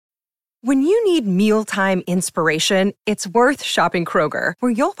When you need mealtime inspiration, it's worth shopping Kroger,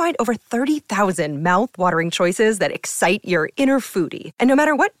 where you'll find over 30,000 mouth-watering choices that excite your inner foodie. And no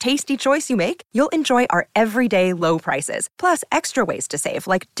matter what tasty choice you make, you'll enjoy our everyday low prices, plus extra ways to save,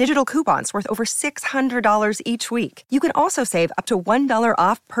 like digital coupons worth over $600 each week. You can also save up to $1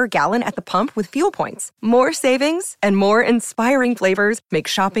 off per gallon at the pump with fuel points. More savings and more inspiring flavors make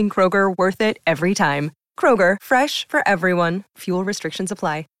shopping Kroger worth it every time. Kroger, fresh for everyone. Fuel restrictions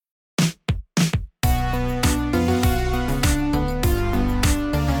apply.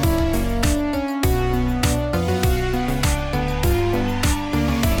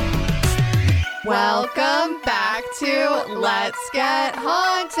 Welcome back to Let's Get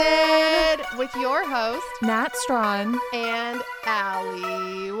Haunted with your host, Nat Strawn and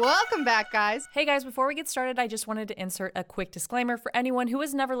Allie. Welcome back, guys. Hey guys, before we get started, I just wanted to insert a quick disclaimer for anyone who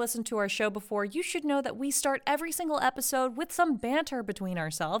has never listened to our show before. You should know that we start every single episode with some banter between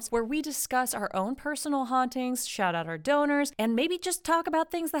ourselves where we discuss our own personal hauntings, shout out our donors, and maybe just talk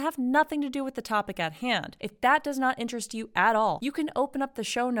about things that have nothing to do with the topic at hand. If that does not interest you at all, you can open up the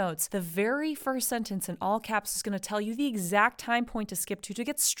show notes. The very first sentence in all caps is going to tell you the exact time point to skip to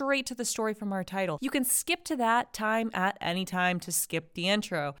get straight to the story from our title. You can skip to that time at any time to skip the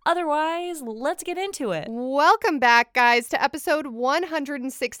intro. Otherwise, let's get into it. Welcome back, guys, to episode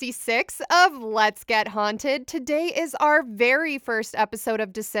 166 of Let's Get Haunted. Today is our very first episode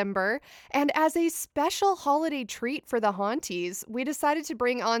of December, and as a special holiday treat for the Haunties, we decided to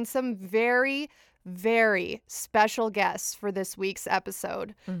bring on some very special guests for this week's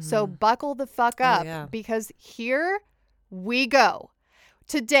episode. So buckle the fuck up because here we go.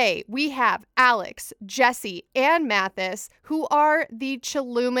 Today, we have Alex, Jesse, and Mathis, who are the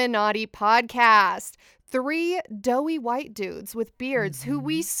Chilluminati podcast. 3 doughy white dudes with beards who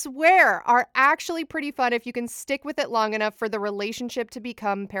we swear are actually pretty fun if you can stick with it long enough for the relationship to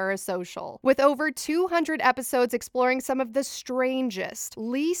become parasocial. With over 200 episodes exploring some of the strangest,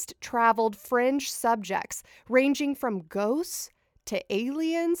 least traveled fringe subjects, ranging from ghosts to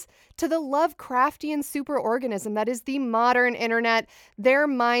aliens, to the Lovecraftian superorganism that is the modern internet, their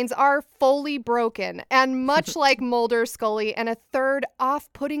minds are fully broken. And much like Mulder, Scully, and a third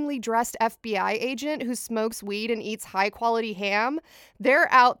off-puttingly dressed FBI agent who smokes weed and eats high-quality ham,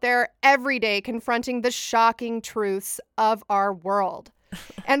 they're out there every day confronting the shocking truths of our world.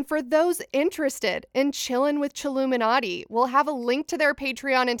 And for those interested in chillin' with Chilluminati, we'll have a link to their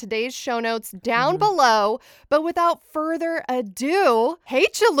Patreon in today's show notes down below. But without further ado, hey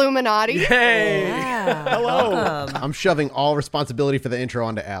Chilluminati. Hey. Yeah. Hello. Welcome. I'm shoving all responsibility for the intro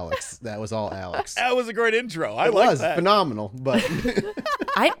onto Alex. That was all Alex. That was a great intro. I It like was that. phenomenal, but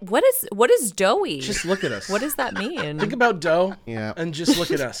What is doughy? Just look at us. What does that mean? Think about dough yeah. and just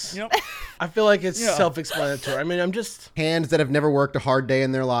look at us. Yep. I feel like it's Yeah. self-explanatory. I mean, Hands that have never worked a hard day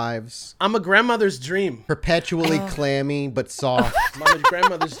in their lives. I'm a grandmother's dream. Perpetually clammy but soft. I'm a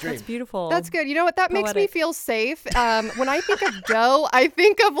grandmother's dream. That's beautiful. That's good. You know what? That makes me Poetic. feel safe. When I think of dough, I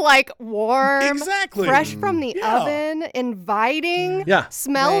think of like warm, Exactly. fresh from the oven, inviting, Yeah.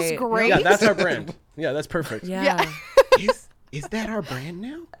 smells Right. great. Yeah, that's our brand. Yeah, that's perfect. Yeah. Is that our brand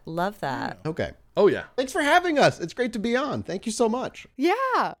now? Love that. Okay. Oh, yeah. Thanks for having us. It's great to be on. Thank you so much.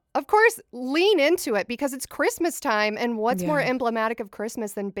 Yeah, of course, lean into it because it's Christmas time, and what's more Yeah. emblematic of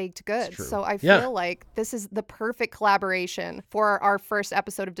Christmas than baked goods? true. So I Yeah. feel like this is the perfect collaboration for our first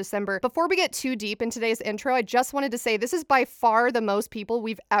episode of December. Before we get too deep in today's intro, I just wanted to say this is by far the most people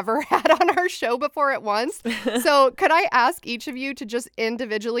we've ever had on our show before at once. So could I ask each of you to just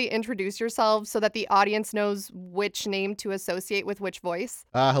individually introduce yourselves so that the audience knows which name to associate with which voice?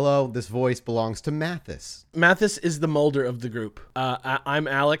 Hello, this voice belongs to Mathis. Mathis is the Mulder of the group. I'm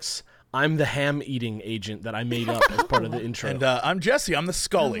Alex. I'm the ham-eating agent that I made up as part of the intro. And I'm Jesse. I'm the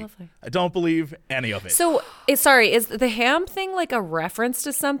Scully. lovely. I don't believe any of it. So, is the ham thing like a reference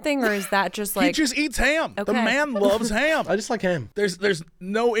to something, or is that just he like just eats ham. The Okay. man loves ham. I just like ham. There's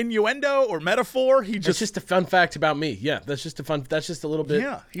no innuendo or metaphor. He It's just just a fun fact about me. Yeah, that's just a little bit.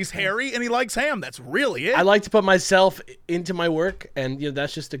 yeah. He's hairy and he likes ham. That's really it. I like to put myself into my work, and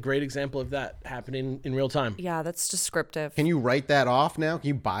that's just a great example of that happening in real time. Yeah, that's descriptive. Can you write that off now? Can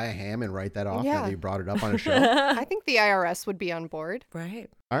you buy a ham and write that off Yeah. now that you brought it up on a show? I think the IRS would be on board. Right.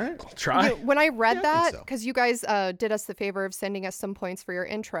 All right. Try. When I read I think that, so. because you guys did us the favor of sending us some points for your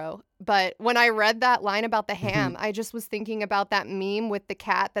intro, but when I read that line about the ham, I just was thinking about that meme with the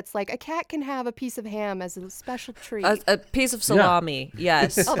cat that's like, a cat can have a piece of ham as a special treat. A piece of salami.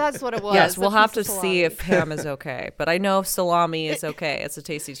 Yes. Oh, that's what it was. Yes, a we'll piece have to of see salami. if ham is okay, but I know salami is okay. It's a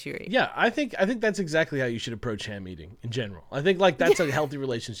tasty treat. Yeah, I think that's exactly how you should approach ham eating in general. I think like that's a healthy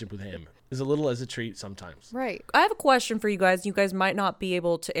relationship with ham. is a little as a treat sometimes. Right. I have a question for you guys. You guys might not be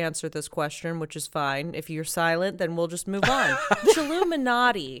able to answer this question, which is fine. If you're silent, then we'll just move on.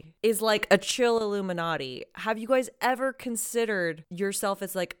 Chilluminati is like a chill Illuminati. Have you guys ever considered yourself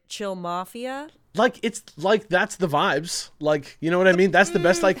as like chill mafia? Like, it's like that's the vibes. Like, you know what I mean? That's the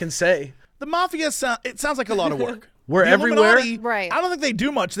best I can say. The Mafia, it sounds like a lot of work. We're The everywhere. Illuminati, Right. I don't think they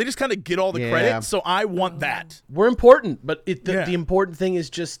do much. They just kind of get all the Yeah. credit, so I want that. We're important, but Yeah. the important thing is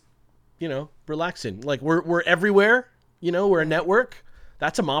just, relaxing. Like, we're everywhere. We're a network.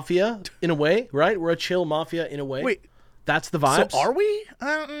 That's a mafia in a way, right? We're a chill mafia in a way. Wait, That's the vibes. so are we?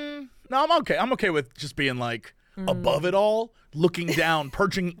 No, I'm okay. I'm okay with just being like above it all, looking down,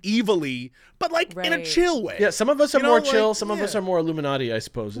 perching evilly, but like in a Right. chill way. Yeah, some of us are You know, more like, chill. Some of yeah. us are more Illuminati, I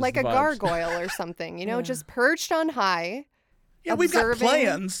suppose. is Like the a vibes. gargoyle or something, just perched on high. Yeah, we've got observing.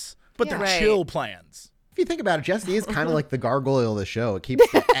 plans, but Yeah. they're Right. chill plans. If you think about it, Jesse is kind of like the gargoyle of the show. It keeps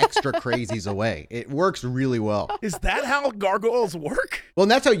the extra crazies away. It works really well. Is that how gargoyles work? Well,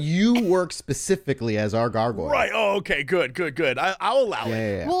 and that's how you work specifically as our gargoyle. Right. Oh, okay. Good. I'll allow Yeah,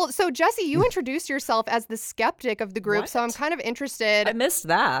 it. yeah, yeah. Well, so Jesse, you introduced yourself as the skeptic of the group, so I'm What? kind of interested I missed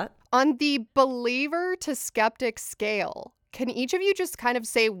that. on the believer to skeptic scale. Can each of you just kind of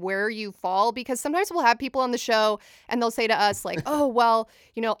say where you fall? Because sometimes we'll have people on the show and they'll say to us, like, oh, well,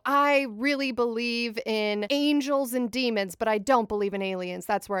 I really believe in angels and demons, but I don't believe in aliens.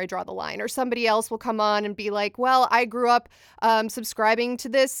 That's where I draw the line. Or somebody else will come on and be like, well, I grew up subscribing to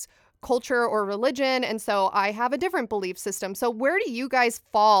this culture or religion, and so I have a different belief system. So where do you guys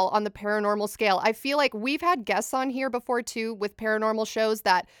fall on the paranormal scale? I feel like we've had guests on here before, too, with paranormal shows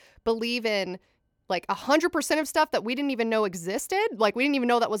that believe in like 100% of stuff that we didn't even know existed. Like we didn't even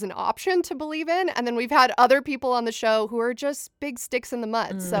know that was an option to believe in. And then we've had other people on the show who are just big sticks in the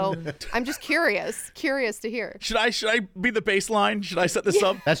mud. So I'm just curious to hear. Should I be the baseline? Should I set this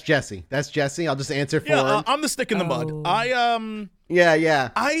up? That's Jesse. I'll just answer for Yeah, him. I'm the stick in the mud. Oh.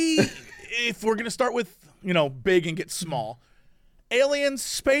 Yeah. If we're gonna start with big and get small, aliens,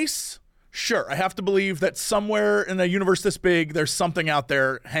 space. Sure, I have to believe that somewhere in a universe this big, there's something out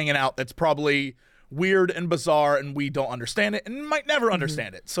there hanging out that's probably weird and bizarre, and we don't understand it, and might never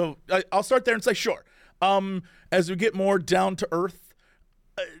understand it. So I'll start there and say sure. As we get more down to earth,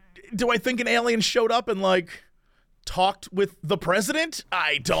 do I think an alien showed up and like talked with the president?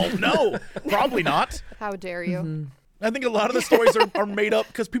 I don't know. Probably not. How dare you? I think a lot of the stories are made up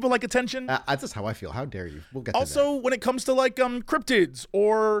because people like attention. That's just how I feel. How dare you? We'll get to Also, when it comes to like cryptids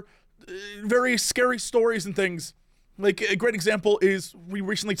or very scary stories and things, like a great example is we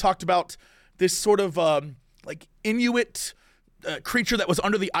recently talked about this sort of like Inuit creature that was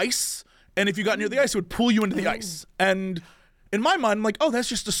under the ice, and if you got near the ice, it would pull you into the ice. And in my mind, I'm like, oh, that's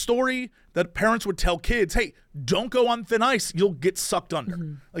just a story that parents would tell kids. Hey, don't go on thin ice; you'll get sucked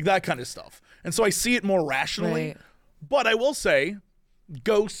under, like that kind of stuff. And so I see it more rationally. Right. But I will say,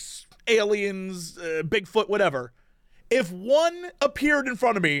 ghosts, aliens, Bigfoot, whatever. If one appeared in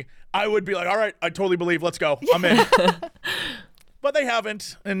front of me, I would be like, all right, I totally believe. Let's go. I'm in. But they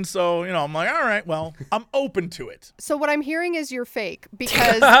haven't. And so, I'm like, all right, well, I'm open to it. So what I'm hearing is you're fake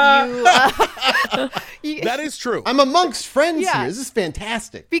because you That is true. I'm amongst friends Yeah. here. This is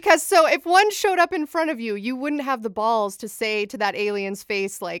fantastic. Because so if one showed up in front of you, you wouldn't have the balls to say to that alien's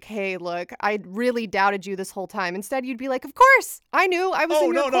face, like, hey, look, I really doubted you this whole time. Instead, you'd be like, of course, I knew I was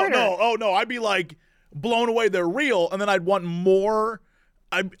in your corner. Oh, no. I'd be like blown away. They're real. And then I'd want more.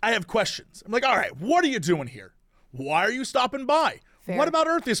 I have questions. I'm like, all right, what are you doing here? Why are you stopping by? Fair. What about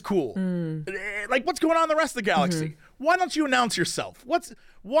Earth is cool? Like, what's going on in the rest of the galaxy? Why don't you announce yourself?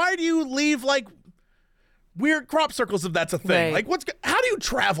 Why do you leave, like, weird crop circles if that's a thing? Right. Like, how do you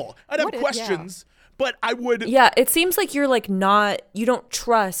travel? I'd have questions, but I would... Yeah, it seems like you're like you don't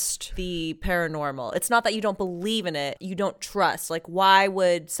trust the paranormal. It's not that you don't believe in it. You don't trust. Like, why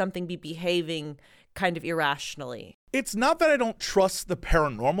would something be behaving kind of irrationally? It's not that I don't trust the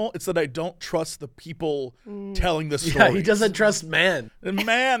paranormal. It's that I don't trust the people telling the story. Yeah, he doesn't trust man. And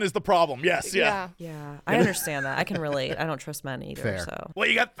man is the problem. Yes, yeah. Yeah, I understand that. I can relate. I don't trust men either. Fair. So Well,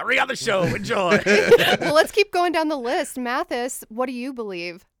 you got 3 on the show. Enjoy. Well, let's keep going down the list. Mathis, what do you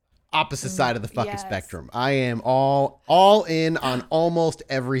believe? Opposite side of the fucking Yes. spectrum. I am all in on almost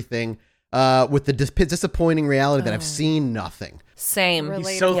everything. With the disappointing reality that I've seen nothing. same.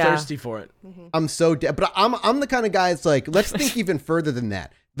 Really? He's so Yeah. thirsty for it. I'm so dead, but I'm the kind of guy that's like, let's think even further than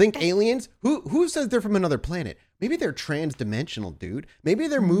that. Think aliens. Who says they're from another planet? Maybe they're trans-dimensional, dude. Maybe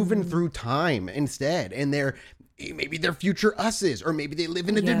they're moving through time instead, and maybe they're future us's, or maybe they live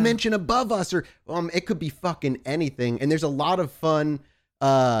in a dimension above us, or it could be fucking anything. And there's a lot of fun,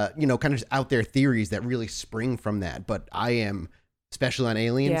 kind of out there theories that really spring from that. But I am, especially on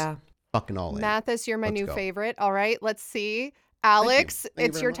aliens. Yeah. fucking all in. Mathis, you're my Let's new go. favorite. All right, let's see. Alex, Thank you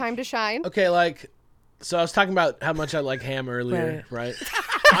it's very your much. time to shine. Okay, like, so I was talking about how much I like ham earlier, right?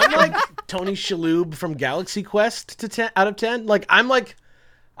 I'm like Tony Shalhoub from Galaxy Quest to 10 out of 10. Like, I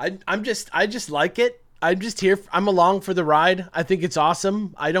just like it. I'm just here. I'm along for the ride. I think it's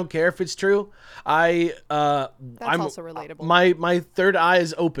awesome. I don't care if it's true. That's also relatable. My third eye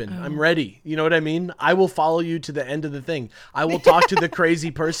is open. I'm ready. You know what I mean? I will follow you to the end of the thing. I will talk to the crazy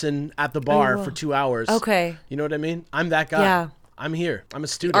person at the bar for 2 hours. Okay. You know what I mean? I'm that guy. Yeah. I'm here. I'm a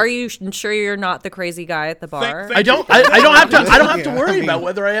student. Are you sure you're not the crazy guy at the bar? I don't have to worry about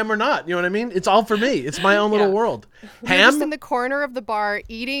whether I am or not. You know what I mean? It's all for me. It's my own little world. You're just in the corner of the bar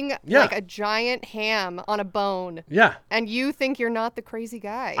eating Yeah. like a giant ham on a bone. Yeah. And you think you're not the crazy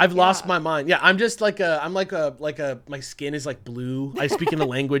guy. I've lost my mind. Yeah, I'm just like my skin is like blue. I speak in a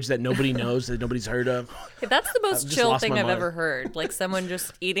language that nobody knows, that nobody's heard of. That's the most just chill lost thing my I've mind. ever heard. Like someone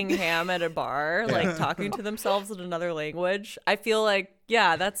just eating ham at a bar, like talking to themselves in another language. I feel like,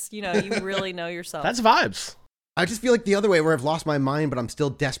 yeah, that's, you really know yourself. That's vibes. I just feel like the other way where I've lost my mind, but I'm still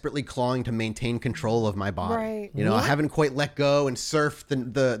desperately clawing to maintain control of my body. Right. You know, I haven't quite let go and surfed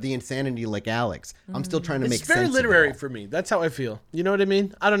the insanity like Alex. I'm still trying to make It's sense very of it literary all. for me. That's how I feel. You know what I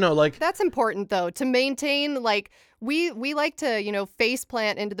mean? I don't know. Like, That's important though, to maintain like we like to, face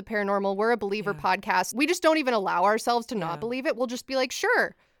plant into the paranormal. We're a believer podcast. We just don't even allow ourselves to not believe it. We'll just be like,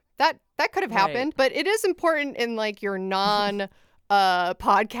 sure, that could have happened. But it is important in like your non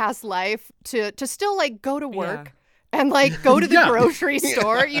podcast life to still like go to work. And like go to the grocery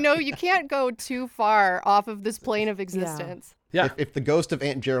store. You can't go too far off of this plane of existence. yeah. If the ghost of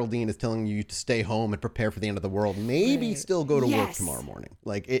Aunt Geraldine is telling you to stay home and prepare for the end of the world, maybe still go to work Yes. tomorrow morning.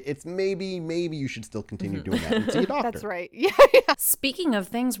 Like it's maybe you should still continue doing that and see a doctor. That's right. Yeah. Speaking of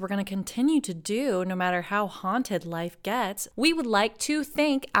things we're going to continue to do no matter how haunted life gets, we would like to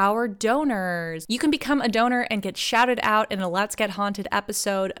thank our donors. You can become a donor and get shouted out in a Let's Get Haunted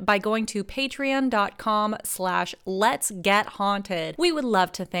episode by going to patreon.com/Let's Get Haunted. We would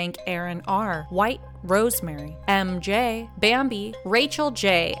love to thank Aaron R., White Rosemary, MJ, Bambi, Rachel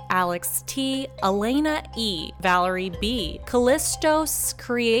J, Alex T, Elena E, Valerie B, Callistos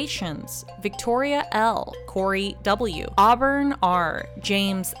Creations, Victoria L, Corey W, Auburn R,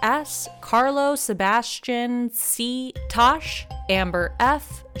 James S, Carlo Sebastian C, Tosh, Amber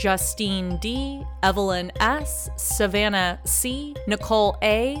F, Justine D, Evelyn S, Savannah C, Nicole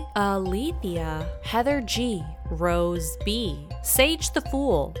A, Alethea, Heather G, Rose B, Sage the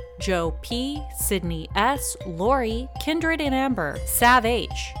Fool, Joe P, Sydney S, Lori, Kindred and Amber, Sav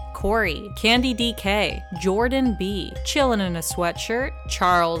H, Corey, Candy DK, Jordan B, Chillin' in a Sweatshirt,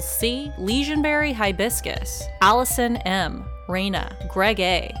 Charles C, Legionberry Hibiscus, Allison M, Raina, Greg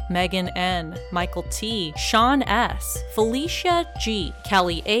A, Megan N, Michael T, Sean S, Felicia G,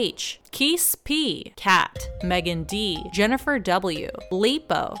 Kelly H, Keese P, Kat, Megan D, Jennifer W,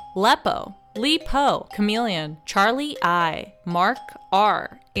 Lepo, Lepo, Chameleon, Charlie I, Mark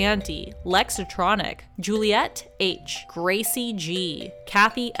R, Andy, Lexatronic, Juliet H, Gracie G,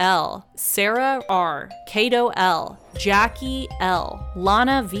 Kathy L, Sarah R, Kato L, Jackie L,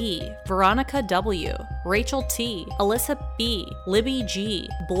 Lana V, Veronica W, Rachel T, Alyssa B, Libby G,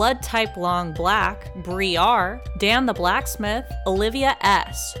 Blood Type Long Black, Bree R, Dan the Blacksmith, Olivia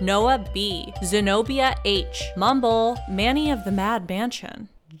S, Noah B, Zenobia H, Mumble, Manny of the Mad Mansion,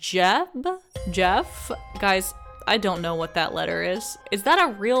 Jeff? Guys, I don't know what that letter is. Is that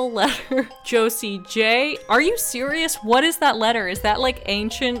a real letter? Josie J? Are you serious? What is that letter? Is that like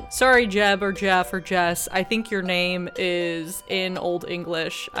ancient? Sorry, Jeb or Jeff or Jess. I think your name is in Old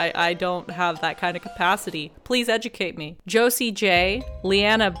English. I don't have that kind of capacity. Please educate me. Josie J,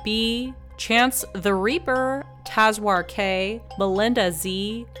 Leanna B, Chance the Reaper, Tazwar K, Melinda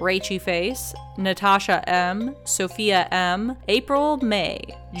Z, Rachy Face, Natasha M, Sophia M, April May,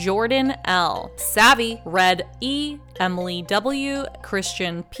 Jordan L, Savvy, Red E, Emily W,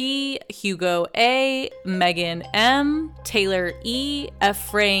 Christian P, Hugo A, Megan M, Taylor E,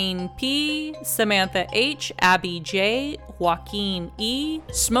 Ephraim P, Samantha H, Abby J, Joaquin E,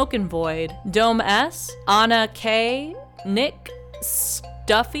 Smokin' Void, Dome S, Anna K, Nick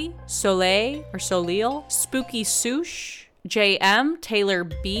Duffy, Soleil, Spooky Sush, JM, Taylor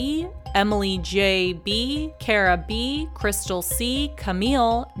B, Emily J.B., Kara B., Crystal C.,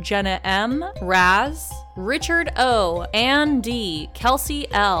 Camille, Jenna M., Raz, Richard O., Ann D., Kelsey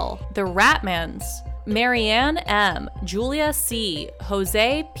L., The Ratmans, Marianne M., Julia C.,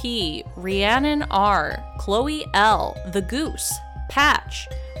 Jose P., Rhiannon R., Chloe L., The Goose, Patch,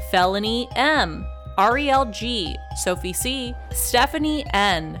 Felony M., Ariel G., Sophie C., Stephanie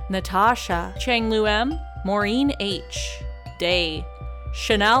N., Natasha, Changlu M., Maureen H., Day,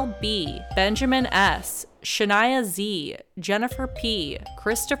 Chanel B, Benjamin S, Shania Z, Jennifer P,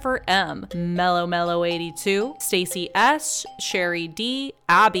 Christopher M, Mellow 82, Stacy S, Sherry D,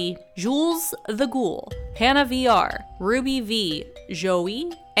 Abby, Jules the Ghoul, Hannah VR, Ruby V,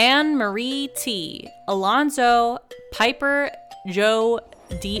 Joey, Anne Marie T, Alonzo, Piper Joe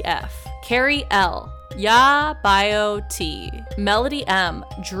DF, Carrie L, Ya Bio T, Melody M,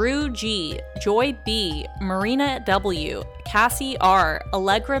 Drew G, Joy B, Marina W, Cassie R,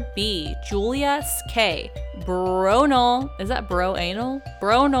 Allegra B, Julia K, Bronal, is that bro anal?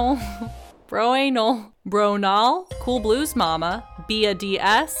 Bronal, bro anal, Bronal, Cool Blues Mama, Bia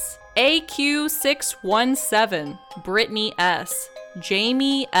DS, AQ617, Brittany S,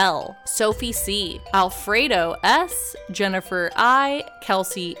 Jamie L, Sophie C, Alfredo S, Jennifer I,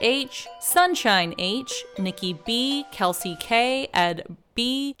 Kelsey H, Sunshine H, Nikki B, Kelsey K, Ed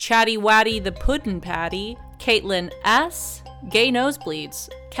B, Chatty Watty the Puddin' Patty, Caitlin S, Gay Nosebleeds,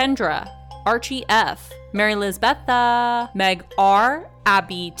 Kendra, Archie F, Mary Lizbetha, Meg R,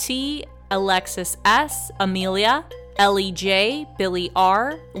 Abby T, Alexis S, Amelia, Ellie J, Billy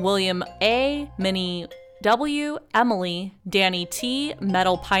R, William A, Minnie W, Emily, Danny T,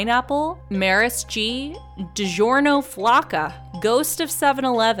 Metal Pineapple, Maris G, DiGiorno Flocka, Ghost of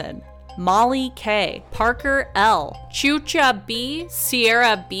 7-Eleven, Molly K, Parker L, Chucha B,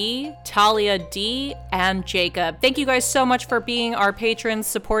 Sierra B, Talia D, and Jacob. Thank you guys so much for being our patrons,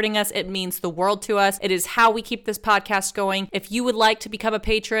 supporting us. It means the world to us. It is how we keep this podcast going. If you would like to become a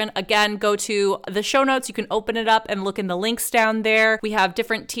patron, again, go to the show notes. You can open it up and look in the links down there. We have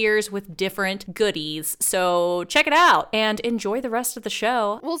different tiers with different goodies. So check it out and enjoy the rest of the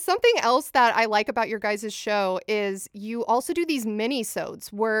show. Well, something else that I like about your guys' show is you also do these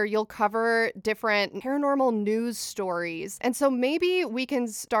mini-sodes where you'll cover different paranormal news stories. And so maybe we can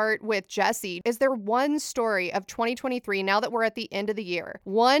start with Jesse. Is there one story of 2023, now that we're at the end of the year,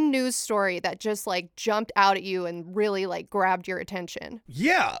 one news story that just like jumped out at you and really like grabbed your attention?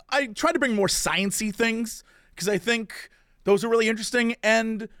 Yeah, I try to bring more sciencey things because I think those are really interesting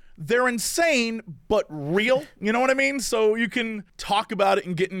and they're insane, but real. You know what I mean? So you can talk about it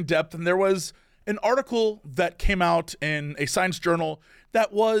and get in depth. And there was an article that came out in a science journal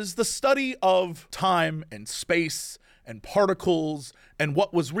that was the study of time and space and particles and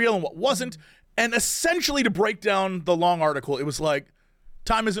what was real and what wasn't. And essentially, to break down the long article, it was like,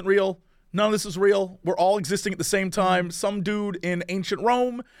 time isn't real. None of this is real. We're all existing at the same time. Some dude in ancient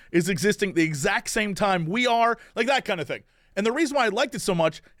Rome is existing at the exact same time we are, like that kind of thing. And the reason why I liked it so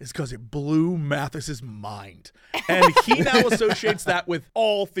much is because it blew Mathis's mind. And he now associates that with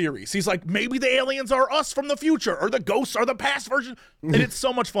all theories. He's like, maybe the aliens are us from the future, or the ghosts are the past version. And it's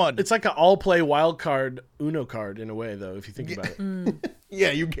so much fun. It's like an all-play wild card, Uno card in a way, though, if you think about it.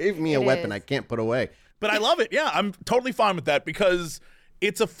 Yeah, you gave me a weapon I can't put away. But I love it. Yeah, I'm totally fine with that because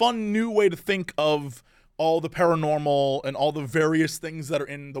it's a fun new way to think of all the paranormal and all the various things that are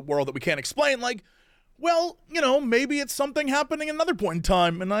in the world that we can't explain. Like, well, you know, maybe it's something happening at another point in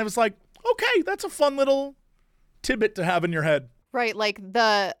time. And I was like, okay, that's a fun little tidbit to have in your head. Right, like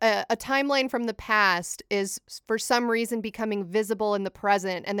a timeline from the past is for some reason becoming visible in the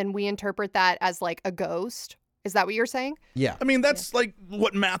present, and then we interpret that as like a ghost. Is that what you're saying? Yeah. I mean, that's like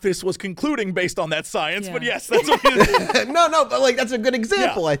what Mathis was concluding based on that science. Yeah. But yes, that's what it is. No, but like that's a good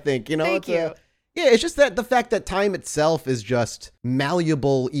example, I think. You know, Thank you. Yeah, it's just that the fact that time itself is just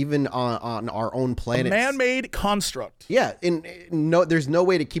malleable even on our own planet. A man-made construct. Yeah, there's no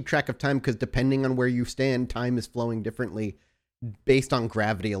way to keep track of time because depending on where you stand, time is flowing differently based on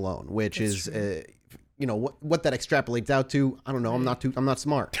gravity alone, which That's is, you know, what that extrapolates out to. I don't know. I'm not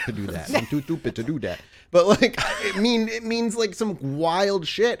smart to do that. I'm too stupid to do that. But like, it means like some wild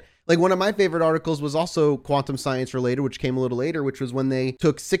shit. Like one of my favorite articles was also quantum science related, which came a little later, which was when they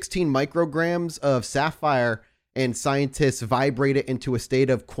took 16 micrograms of sapphire and scientists vibrated it into a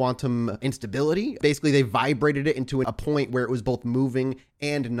state of quantum instability. Basically, they vibrated it into a point where it was both moving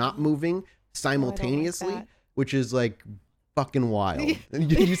and not moving simultaneously, which is like fucking wild.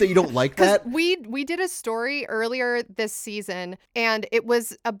 You say you don't like that? We did a story earlier this season, and it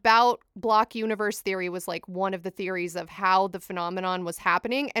was about block universe theory was like one of the theories of how the phenomenon was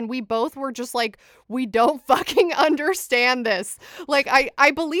happening, and we both were just like, we don't fucking understand this. Like,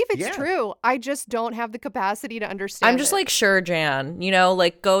 I believe it's true. I just don't have the capacity to understand I'm just like, sure, Jan, you know,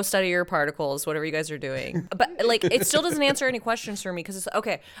 like go study your particles, whatever you guys are doing. But like, it still doesn't answer any questions for me because it's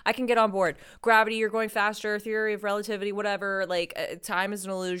okay, I can get on board. Gravity, you're going faster, theory of relativity, whatever. Like time is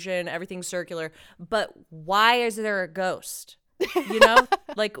an illusion, everything's circular, but why is there a ghost? You know,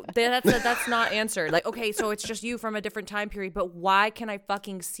 like that's not answered. Like, okay, so it's just you from a different time period, but why can I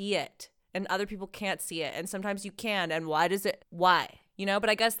fucking see it and other people can't see it, and sometimes you can, and why? you know? But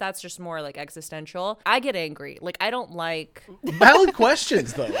I guess that's just more like existential. I get angry. Like, I don't like... Valid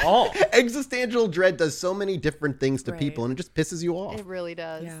questions, though, all. Existential dread does so many different things to people, and it just pisses you off. It really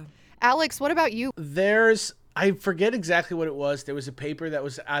does. Yeah. Alex, what about you? I forget exactly what it was. There was a paper that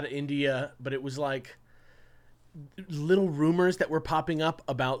was out of India, but it was like little rumors that were popping up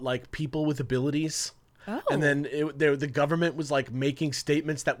about like people with abilities. Oh. And then the government was like making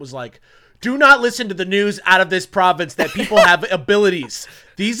statements that was like, do not listen to the news out of this province that people have abilities.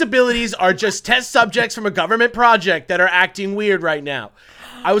 These abilities are just test subjects from a government project that are acting weird right now.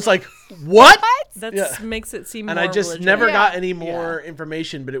 I was like, what? That makes it seem and more I just legit. never got any more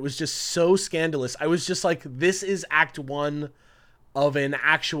information, but it was just so scandalous. I was just like, this is act one of an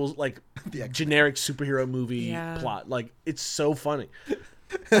actual like generic superhero movie plot. Like, it's so funny.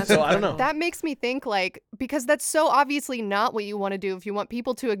 So I don't know. That makes me think, like, because that's so obviously not what you want to do. If you want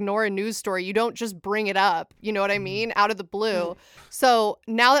people to ignore a news story, you don't just bring it up, you know what I mean, out of the blue. So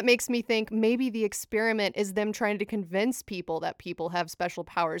now that makes me think maybe the experiment is them trying to convince people that people have special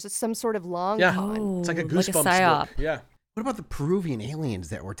powers. It's some sort of long con. It's like a like a Goosebumps psyop. book. Yeah. What about the Peruvian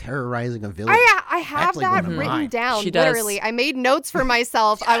aliens that were terrorizing a village? I have That's like that one of written mine. down, She does. literally. I made notes for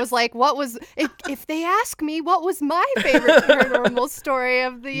myself. I was like, what was, if they ask me, what was my favorite paranormal story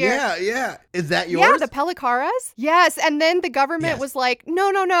of the year? Yeah. Is that yours? Yeah, the Pelicaras. Yes, and then the government Yes. was like,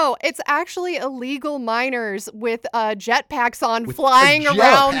 no. It's actually illegal miners with jetpacks on flying a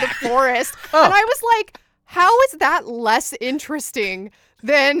around the jetpack. forest. And I was like, how is that less interesting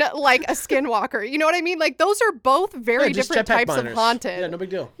than like a skinwalker? You know what I mean? Like, those are both very just different jetpack types miners. of haunted. Yeah, no big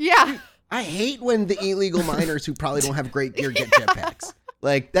deal. Yeah. I hate when the illegal miners who probably don't have great gear get jetpacks.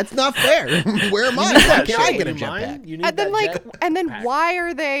 Like, that's not fair. Where am I? Why can't I get a jetpack? You need And then that and then jetpack. why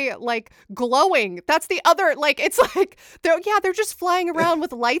are they like glowing? That's the other, like, it's like they're just flying around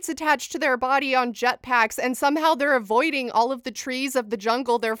with lights attached to their body on jetpacks, and somehow they're avoiding all of the trees of the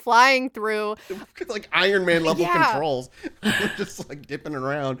jungle they're flying through. Like Iron Man level Yeah. controls. Just like dipping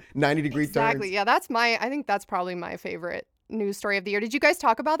around 90-degree Exactly. turns. Yeah, I think that's probably my favorite news story of the year. Did you guys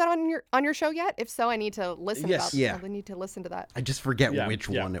talk about that on your show yet? If so, I need to listen Yes. Yeah. I need to listen to that. I just forget Yeah, which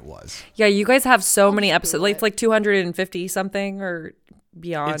yeah. one it was. Yeah, you guys have so many just episodes. Google Like, it. like 250 something or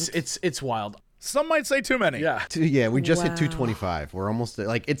beyond. It's wild. Some might say too many. Yeah. Yeah, we just hit Wow. 225. We're almost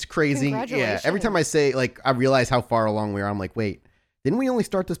like, it's crazy. Yeah. Congratulations. Every time I say, like, I realize how far along we are, I'm like, wait, didn't we only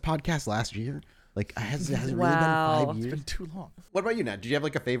start this podcast last year? Like, has it really Wow. been 5 It's years? been too long. What about you, Nat? Did you have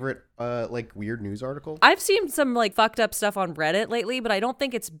like a favorite, like, weird news article? I've seen some like fucked up stuff on Reddit lately, but I don't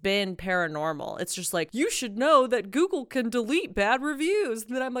think it's been paranormal. It's just like, you should know that Google can delete bad reviews.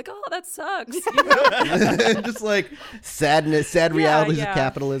 And then I'm like, oh, that sucks. You know? Just like sad realities of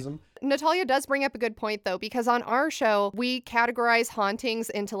capitalism. Natalia does bring up a good point, though, because on our show, we categorize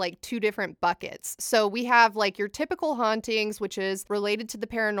hauntings into like two different buckets. So we have like your typical hauntings, which is related to the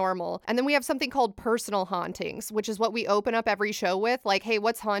paranormal. And then we have something called personal hauntings, which is what we open up every show with. Like, hey,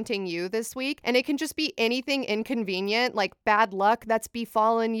 what's haunting you this week? And it can just be anything inconvenient, like bad luck that's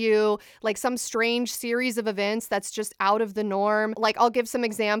befallen you, like some strange series of events that's just out of the norm. Like, I'll give some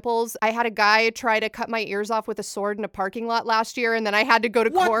examples. I had a guy try to cut my ears off with a sword in a parking lot last year, and then I had to go to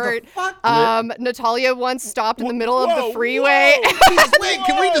court. Fuck? Natalia once stopped in the middle of the freeway. Wait,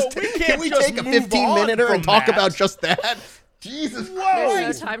 can we just take a move 15-minute on and talk from about that. just that? Jesus There's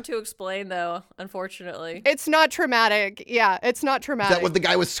Christ. no time to explain, though, unfortunately. It's not traumatic. Yeah, it's not Is traumatic. that what the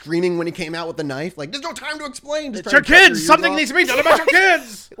guy was screaming when he came out with the knife? Like, there's no time to explain. Just It's try your to cut your kids. ears Something off. needs to be done about your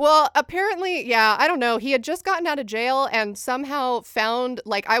kids. Well, apparently, yeah, I don't know. He had just gotten out of jail and somehow found,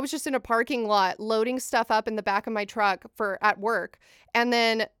 like, I was just in a parking lot loading stuff up in the back of my truck at work. And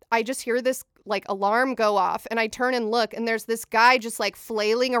then I just hear this like alarm go off, and I turn and look, and there's this guy just like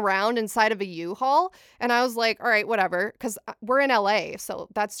flailing around inside of a U-Haul. And I was like, all right, whatever, because we're in LA, so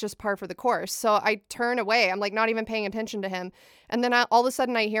that's just par for the course. So I turn away. I'm like not even paying attention to him. And then all of a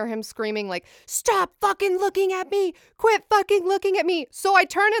sudden I hear him screaming like, stop fucking looking at me. Quit fucking looking at me. So I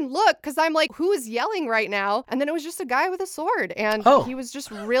turn and look because I'm like, who is yelling right now? And then it was just a guy with a sword. And he was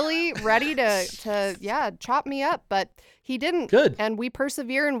just really ready to chop me up. But he didn't. Good. And we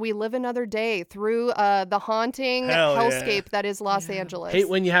persevere and we live another day through the haunting Hell yeah. hellscape that is Los Angeles. Hate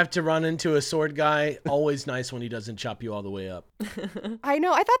when you have to run into a sword guy. Always nice when he doesn't chop you all the way up. I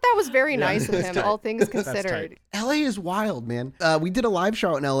know. I thought that was very nice of That's him, tight. all things That's considered. tight. LA is wild, man. We did a live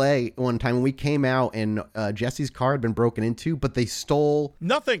show in LA one time when we came out, and Jesse's car had been broken into, but they stole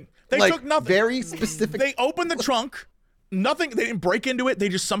Nothing. They like, took nothing. very specific. They opened the trunk. Nothing. They didn't break into it. They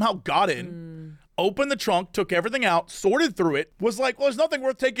just somehow got in, opened the trunk, took everything out, sorted through it, was like, well, there's nothing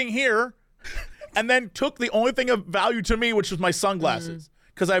worth taking here. And then took the only thing of value to me, which was my sunglasses.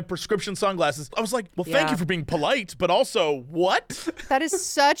 because I have prescription sunglasses. I was like, well, thank Yeah. you for being polite, but also what? That is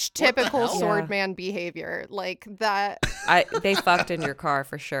such typical hell? swordman behavior. Like that. They fucked in your car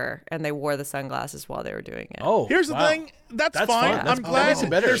for sure, and they wore the sunglasses while they were doing it. Oh, Here's the wow. thing. That's That's fine. fun. I'm That glad makes it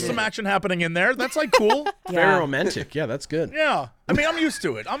better. there's some action happening in there. That's like cool. Very romantic. Yeah, that's good. Yeah. I mean, I'm used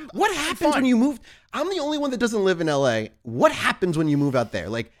to it. What happens when you move? I'm the only one that doesn't live in LA. What happens when you move out there?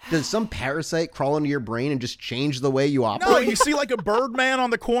 Like, does some parasite crawl into your brain and just change the way you operate? No, you see like a Birdman on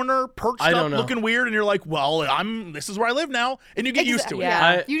the corner, perched I up, don't know. looking weird, and you're like, well, this is where I live now, and you get used to it.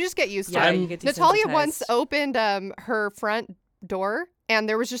 Yeah, you just get used to Yeah, it. you get Natalia desensitized. once opened her front door, and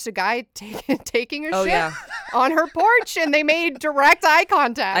there was just a guy taking a Oh, shit yeah. on her porch, and they made direct eye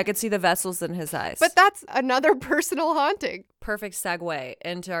contact. I could see the vessels in his eyes. But that's another personal haunting. Perfect segue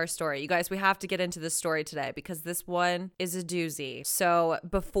into our story. You guys, we have to get into this story today because this one is a doozy. So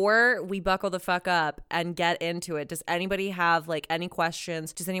before we buckle the fuck up and get into it, does anybody have like any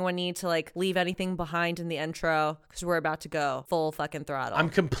questions? Does anyone need to like leave anything behind in the intro? Because we're about to go full fucking throttle. I'm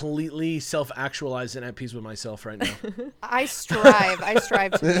completely self-actualized and at peace with myself right now. I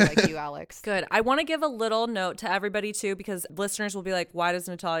strive to be like you, Alex. Good. I want to give a little note to everybody too, because listeners will be like, why does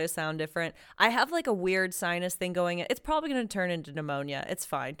Natalia sound different? I have like a weird sinus thing going. It's probably going to turn into pneumonia. It's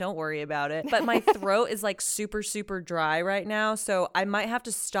fine. Don't worry about it. But my throat is like super, super dry right now. So I might have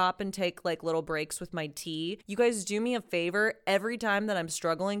to stop and take like little breaks with my tea. You guys do me a favor. Every time that I'm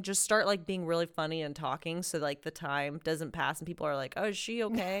struggling, just start like being really funny and talking. So like the time doesn't pass and people are like, oh, is she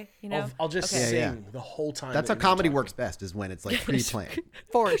okay? You know? I'll just sing the whole time. That's how comedy works best, is when it's like pre-planned.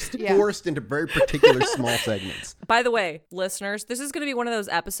 Forced, yeah. Forced into very particular small segments. By the way, listeners, this is going to be one of those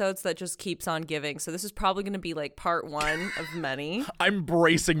episodes that just keeps on giving. So this is probably going to be like part one of many. I'm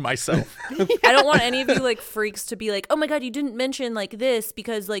bracing myself. I don't want any of you like freaks to be like, oh my God, you didn't mention like this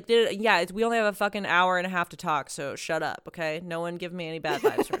because like, we only have a fucking hour and a half to talk. So shut up. Okay. No one give me any bad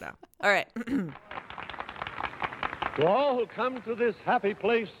vibes right now. All right. To all who come to this happy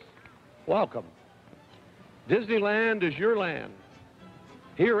place, welcome. Disneyland is your land.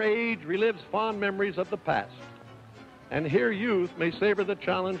 Here age relives fond memories of the past. And here youth may savor the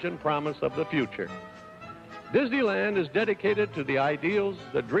challenge and promise of the future. Disneyland is dedicated to the ideals,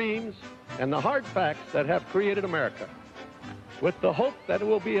 the dreams, and the hard facts that have created America, with the hope that it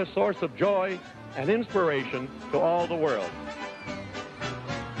will be a source of joy and inspiration to all the world.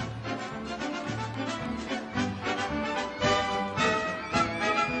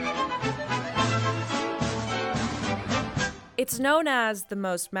 It's known as the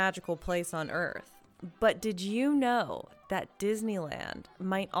most magical place on Earth. But did you know that Disneyland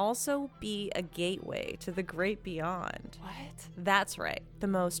might also be a gateway to the great beyond? What? That's right. The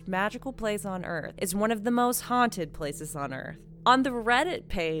most magical place on Earth is one of the most haunted places on Earth. On the Reddit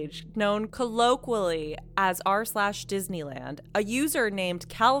page, known colloquially as r/Disneyland, a user named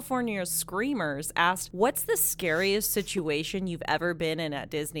California Screamers asked, what's the scariest situation you've ever been in at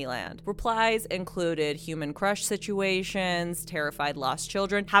Disneyland? Replies included human crush situations, terrified lost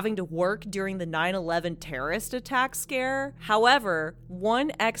children, having to work during the 9/11 terrorist attack scare. However,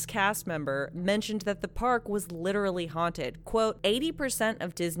 one ex-cast member mentioned that the park was literally haunted. Quote, 80%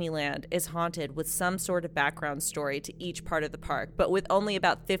 of Disneyland is haunted with some sort of background story to each part of the park, but with only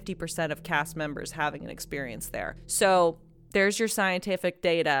about 50% of cast members having an experience there. So there's your scientific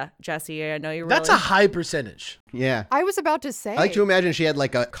data, Jesse. I know you're That's a high percentage. Yeah. I was about to say. I like to imagine she had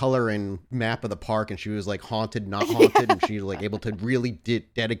like a coloring map of the park and she was like haunted, not haunted, and she was like able to really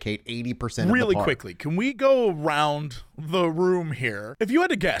dedicate 80% of the Really park. quickly, can we go around the room here? If you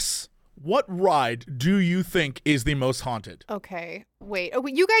had to guess, what ride do you think is the most haunted? Okay, wait. Oh,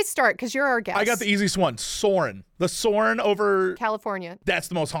 you guys start because you're our guest. I got the easiest one. Soarin'. The Soarin' over California. That's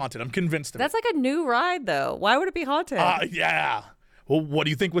the most haunted. I'm convinced of That's it. like a new ride, though. Why would it be haunted? Yeah. Well, what do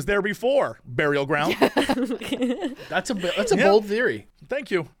you think was there before? Burial ground? That's a bold theory.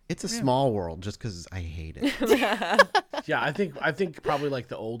 Thank you. It's a small world just because I hate it. Yeah, I think probably like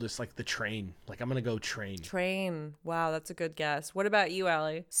the oldest, like the train. Like I'm gonna go train. Train. Wow, that's a good guess. What about you,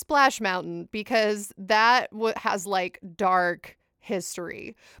 Allie? Splash Mountain, because that has like dark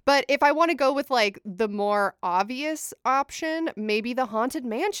history. But if I want to go with like the more obvious option, maybe the Haunted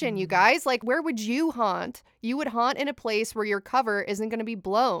Mansion, you guys. Like, where would you haunt? You would haunt in a place where your cover isn't going to be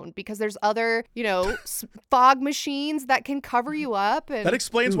blown because there's other, fog machines that can cover you up. And That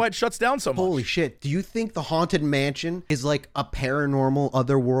explains why it shuts down so much. Holy shit. Do you think the Haunted Mansion is like a paranormal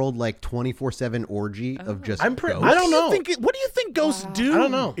otherworld, like 24/7 orgy of just I ghosts? don't know. What do you think ghosts do? I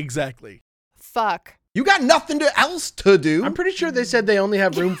don't know. Exactly. fuck. You got nothing else to do. I'm pretty sure they said they only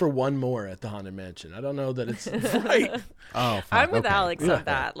have room for one more at the Haunted Mansion. I don't know that it's Right. Oh, fuck. I'm with okay. Alex on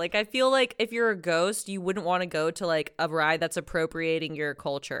that. Like, I feel like if you're a ghost, you wouldn't want to go to like a ride that's appropriating your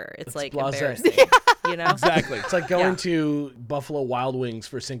culture. It's like blasé. embarrassing, you know? Exactly. It's like going to Buffalo Wild Wings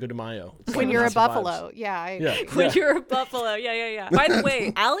for Cinco de Mayo. It's When like you're a lots of vibes. buffalo. Yeah, I agree. Yeah. When you're a buffalo. Yeah. By the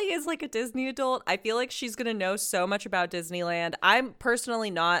way, Allie is like a Disney adult. I feel like she's going to know so much about Disneyland. I'm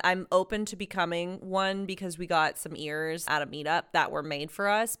personally not. I'm open to becoming one because we got some ears at a meetup that were made for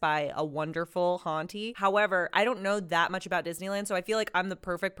us by a wonderful hauntie. However, I don't know that much about Disneyland, so I feel like I'm the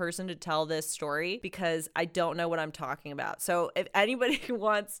perfect person to tell this story because I don't know what I'm talking about. So if anybody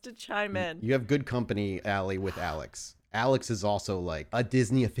wants to chime in. You have good company, Allie, with Alex. Alex is also like a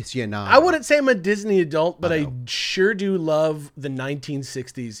Disney aficionado. I wouldn't say I'm a Disney adult, but I Uh-oh. sure do love the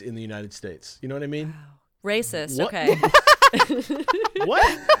 1960s in the United States. You know what I mean? Racist, What? okay.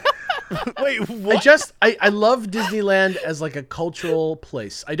 What? Wait, what? I love Disneyland as like a cultural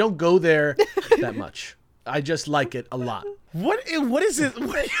place. I don't go there that much. I just like it a lot. What is it?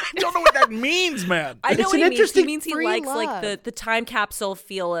 I don't know what that means, man. I know It's what an he means. He interesting- means he Free likes love. like the time capsule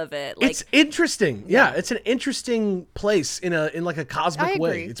feel of it. Like It's interesting. Yeah, it's an interesting place in like a I cosmic agree.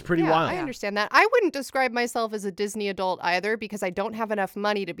 way. It's pretty Yeah, wild. I understand that. I wouldn't describe myself as a Disney adult either because I don't have enough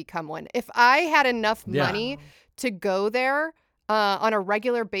money to become one. If I had enough Yeah. money to go there on a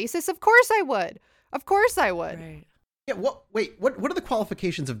regular basis, of course I would. Of course I would. right. Yeah, what are the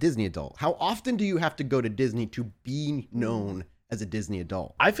qualifications of Disney adult? How often do you have to go to Disney to be known as a Disney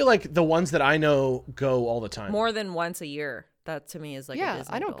adult? I feel like the ones that I know go all the time. More than once a year. That to me is like a Yeah,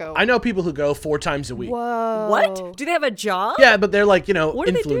 Disney I don't adult. go. I know people who go 4 times a week. Whoa. What? Do they have a job? Yeah, but they're like, What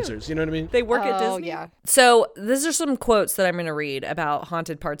do they do? influencers. You know what I mean? They work at Oh, Disney? yeah. So these are some quotes that I'm going to read about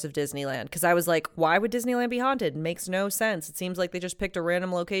haunted parts of Disneyland. Because I was like, why would Disneyland be haunted? It makes no sense. It seems like they just picked a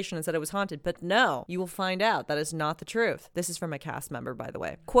random location and said it was haunted. But no, you will find out that is not the truth. This is from a cast member, by the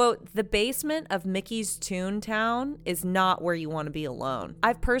way. Quote, the basement of Mickey's Toontown is not where you want to be alone.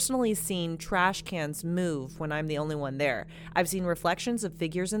 I've personally seen trash cans move when I'm the only one there. I've seen reflections of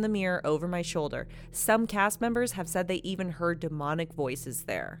figures in the mirror over my shoulder. Some cast members have said they even heard demonic voices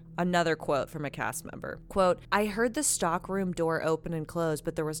there. Another quote from a cast member. Quote, I heard the stockroom door open and close,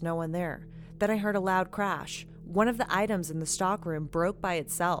 but there was no one there. Then I heard a loud crash. One of the items in the stockroom broke by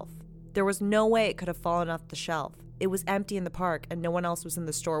itself. There was no way it could have fallen off the shelf. It was empty in the park and no one else was in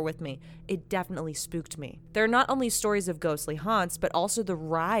the store with me. It definitely spooked me. There are not only stories of ghostly haunts, but also the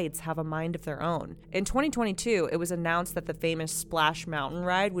rides have a mind of their own. In 2022, it was announced that the famous Splash Mountain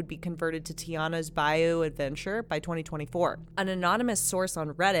ride would be converted to Tiana's Bayou Adventure by 2024. An anonymous source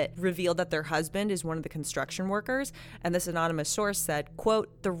on Reddit revealed that their husband is one of the construction workers, and this anonymous source said,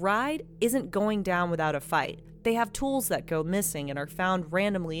 quote, the ride isn't going down without a fight. They have tools that go missing and are found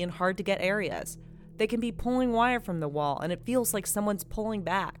randomly in hard-to-get areas. They can be pulling wire from the wall, and it feels like someone's pulling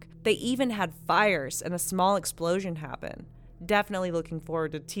back. They even had fires and a small explosion happen. Definitely looking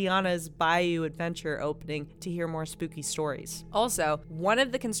forward to Tiana's Bayou Adventure opening to hear more spooky stories. Also, one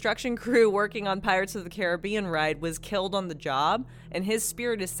of the construction crew working on Pirates of the Caribbean ride was killed on the job, and his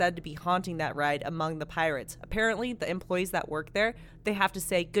spirit is said to be haunting that ride among the pirates. Apparently, the employees that work there, they have to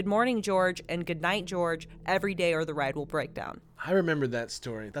say, good morning, George, and good night, George, every day or the ride will break down. I remember that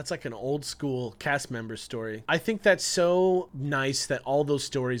story. That's like an old school cast member story. I think that's so nice that all those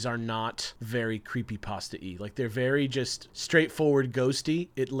stories are not very creepypasta-y. Like they're very just straightforward ghosty.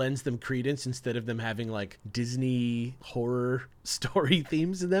 It lends them credence instead of them having like Disney horror story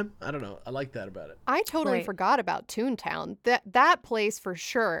themes in them. I don't know. I like that about it. I totally Right. forgot about Toontown. That place for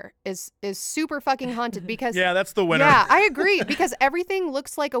sure is super fucking haunted because Yeah, that's the winner. Yeah, I agree because everything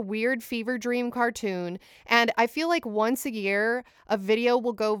looks like a weird fever dream cartoon, and I feel like once a year a video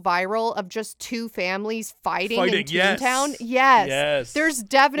will go viral of just two families fighting in yes. Toontown. Yes. Yes. There's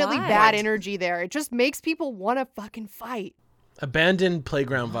definitely Why? bad energy there. It just makes people want to fucking fight. Abandoned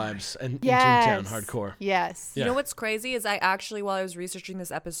playground vibes and Yes. in Toontown hardcore. Yes. Yeah. You know what's crazy is I actually, while I was researching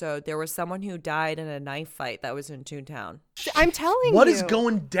this episode, there was someone who died in a knife fight that was in Toontown. I'm telling What you. is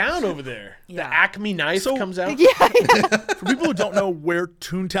going down over there? Yeah. The Acme knife So- comes out? Yeah. For people who don't know where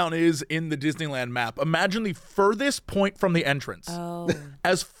Toontown is in the Disneyland map, imagine the furthest point from the entrance. Oh.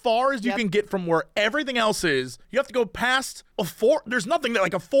 As far as you Yep. can get from where everything else is, you have to go past a forest. There's nothing there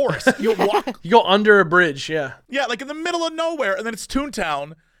like a forest. You walk, You go under a bridge, yeah. yeah, like in the middle of nowhere, and then it's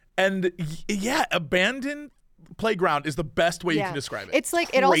Toontown. And yeah, abandoned playground is the best way you can describe it. It's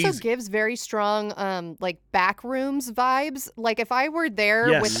like it also Crazy. gives very strong like back rooms vibes. Like if I were there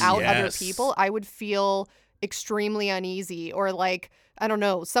Yes. without other Yes. people, I would feel extremely uneasy or like I don't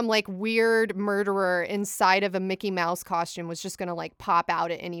know, some like weird murderer inside of a Mickey Mouse costume was just gonna like pop out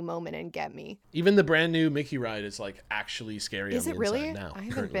at any moment and get me. Even the brand new Mickey ride is like actually scary. Is on it the really? inside now, I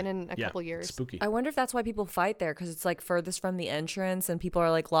haven't currently. been in a couple years. It's spooky. I wonder if that's why people fight there, because it's like furthest from the entrance and people are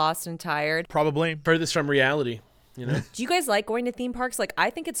like lost and tired. Probably. Furthest from reality. You know? Do you guys like going to theme parks? Like, I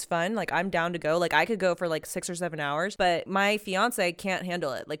think it's fun. Like, I'm down to go. Like, I could go for like 6 or 7 hours, but my fiance can't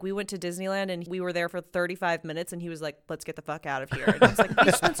handle it. Like, we went to Disneyland and we were there for 35 minutes and he was like, let's get the fuck out of here. And I was like,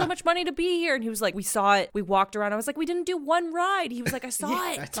 we spent so much money to be here. And he was like, we saw it. We walked around. I was like, we didn't do one ride. He was like, I saw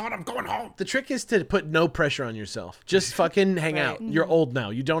it. I thought I'm going home. The trick is to put no pressure on yourself. Just fucking hang out. You're old now.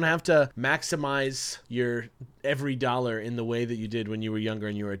 You don't have to maximize your every dollar in the way that you did when you were younger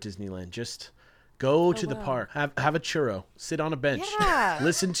and you were at Disneyland. Just go to the park. Have a churro. Sit on a bench. Yeah.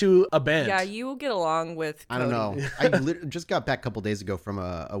 Listen to a band. Yeah, you will get along with I don't Cody. know. I just got back a couple days ago from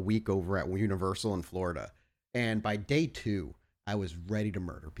a week over at Universal in Florida. And by day 2, I was ready to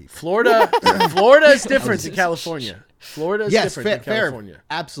murder people. Florida is different than California. Florida is different than California. Fair,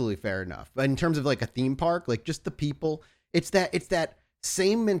 absolutely fair enough. But in terms of like a theme park, like just the people, it's that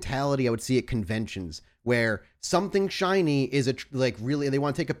same mentality I would see at conventions where something shiny is really they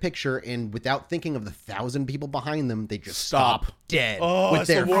want to take a picture and without thinking of the 1,000 people behind them, they just stop dead Oh, with it's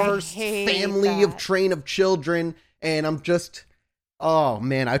their the worst. family of train of children. And I'm just, oh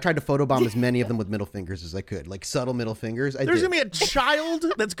man, I tried to photobomb as many of them with middle fingers as I could, like subtle middle fingers. There's going to be a child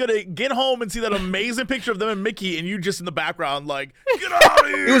that's going to get home and see that amazing picture of them and Mickey and you just in the background like, get out of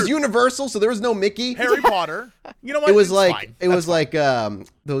here. It was Universal, so there was no Mickey. Harry Potter. You know what? It was It's like fine. it was like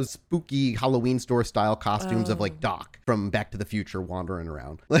those spooky Halloween store style costumes of like Doc from Back to the Future wandering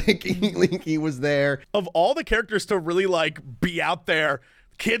around. Like he was there. Of all the characters to really like be out there,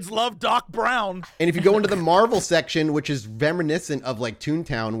 kids love Doc Brown. And if you go into the Marvel section, which is reminiscent of like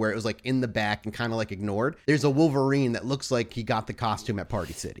Toontown, where it was like in the back and kind of like ignored, there's a Wolverine that looks like he got the costume at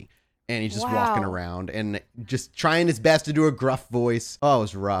Party City. And he's just walking around and just trying his best to do a gruff voice. Oh, it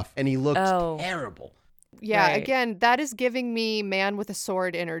was rough. And he looked terrible. Yeah, Right. again, that is giving me man with a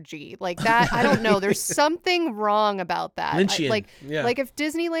sword energy. Like that, I don't know. There's something wrong about that. Lynchian. Like if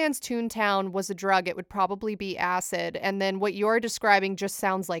Disneyland's Toontown was a drug, it would probably be acid. And then what you're describing just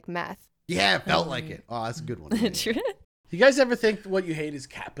sounds like meth. Yeah, it felt like it. Oh, that's a good one. You guys ever think what you hate is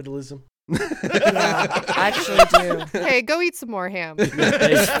capitalism? Yeah, I actually do. Hey, go eat some more ham.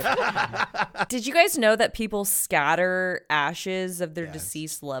 Did you guys know that people scatter ashes of their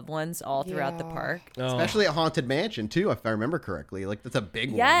deceased loved ones all throughout the Yeah. park? Especially at Haunted Mansion, too, if I remember correctly. Like, that's a big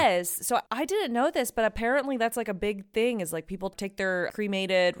one. Yes. So I didn't know this, but apparently that's like a big thing is like people take their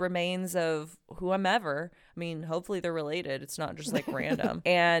cremated remains of whomever. I mean, hopefully they're related. It's not just like random.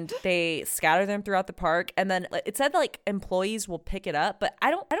 And they scatter them throughout the park. And then it said like employees will pick it up, but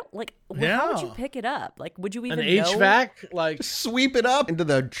I don't like, how would you Yeah. pick it up? Like, would you even An know? HVAC? Like, Sweep it up into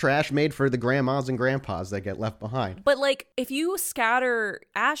the trash made for the grandmas and grandpas that get left behind. But like, if you scatter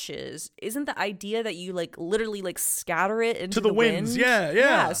ashes, isn't the idea that you like literally like scatter it into the winds? wind?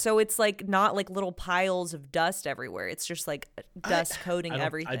 Yeah. So it's like not like little piles of dust everywhere. It's just like dust coating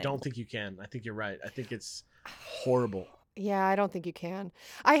everything. I don't think you can. I think you're right. I think it's horrible. Yeah, I don't think you can.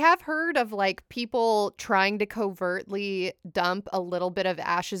 I have heard of like people trying to covertly dump a little bit of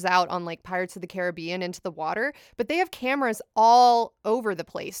ashes out on like Pirates of the Caribbean into the water, but they have cameras all over the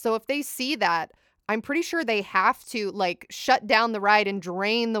place. So if they see that, I'm pretty sure they have to like shut down the ride and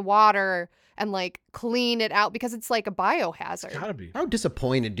drain the water and like clean it out because it's like a biohazard. Gotta be. How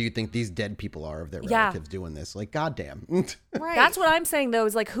disappointed do you think these dead people are of their Yeah. relatives doing this? Like, goddamn. Right. That's what I'm saying though,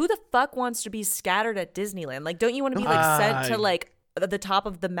 is like, who the fuck wants to be scattered at Disneyland? Like, don't you want to be like sent to like the top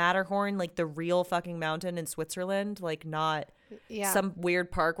of the Matterhorn, like the real fucking mountain in Switzerland? Like, not some weird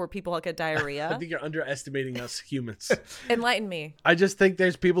park where people get I diarrhea? think you're underestimating us humans. Enlighten me. I just think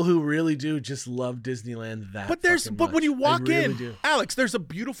there's people who really do just love Disneyland that But when you walk really in, do. Alex, there's a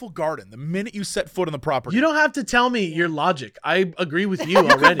beautiful garden the minute you set foot on the property. You don't have to tell me your logic. I agree with you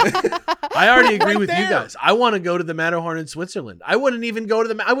already. I already agree Right with you there. guys. I want to go to the Matterhorn in Switzerland. I wouldn't even go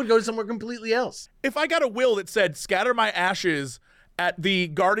to I would go to somewhere completely else. If I got a will that said scatter my ashes at the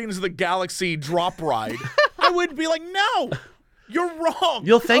Guardians of the Galaxy drop ride, I would be like, no, you're wrong.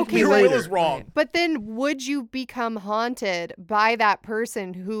 You'll thank me Your later. will is wrong. But then would you become haunted by that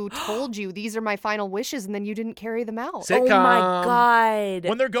person who told you these are my final wishes and then you didn't carry them out? Sitcom. Oh my God.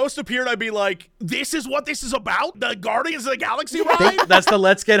 When their ghost appeared, I'd be like, this is what this is about? The Guardians of the Galaxy ride? That's the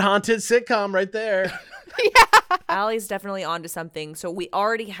Let's Get Haunted sitcom right there. Allie's definitely onto something. So we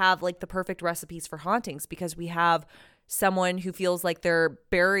already have like the perfect recipes for hauntings because we have someone who feels like their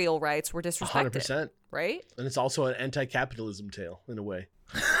burial rights were disrespected. 100%. Right? And it's also an anti-capitalism tale in a way.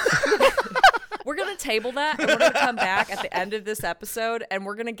 We're going to table that, and we're going to come back at the end of this episode, and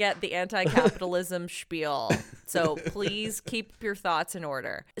we're going to get the anti-capitalism spiel. So please keep your thoughts in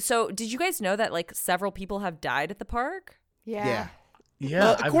order. So did you guys know that like several people have died at the park? Yeah.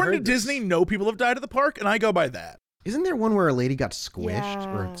 Yeah. According to Disney, no people have died at the park, and I go by that. Isn't there one where a lady got squished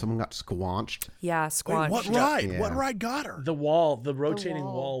Yeah. or someone got squanched? Yeah, Wait, squanched. what ride? Yeah. What ride got her? The rotating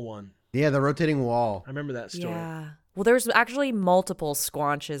wall. wall one. Yeah, the rotating wall. I remember that story. Yeah. Well, there's actually multiple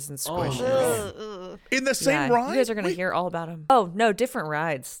squanches and squishes. no. In the same ride? You guys are going to hear all about them. Oh, no, different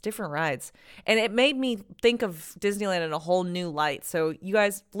rides. And it made me think of Disneyland in a whole new light. So you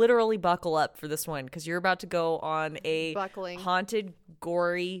guys literally buckle up for this one because you're about to go on a Buckling. haunted,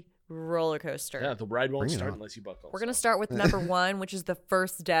 gory roller coaster. Yeah, the ride won't Bring it start on. unless you buckle. We're going to start with number 1, which is the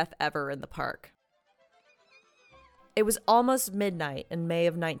first death ever in the park. It was almost midnight in May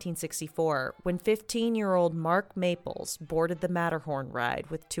of 1964 when 15-year-old Mark Maples boarded the Matterhorn ride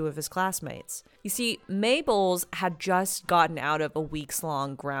with 2 of his classmates. You see, Maples had just gotten out of a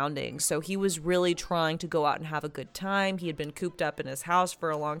weeks-long grounding, so he was really trying to go out and have a good time. He had been cooped up in his house for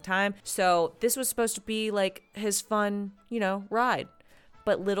a long time, so this was supposed to be like his fun, ride.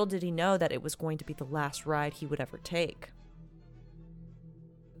 But little did he know that it was going to be the last ride he would ever take.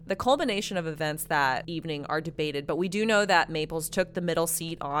 The culmination of events that evening are debated, but we do know that Maples took the middle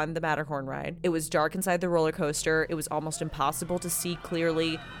seat on the Matterhorn ride. It was dark inside the roller coaster. It was almost impossible to see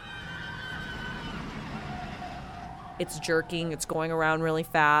clearly. It's jerking. It's going around really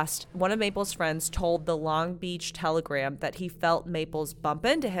fast. One of Maples' friends told the Long Beach Telegram that he felt Maples bump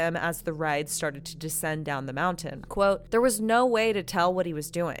into him as the ride started to descend down the mountain. Quote, "There was no way to tell what he was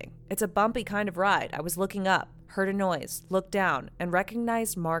doing. It's a bumpy kind of ride. I was looking up, heard a noise, looked down, and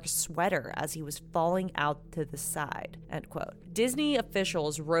recognized Mark's sweater as he was falling out to the side," end quote. Disney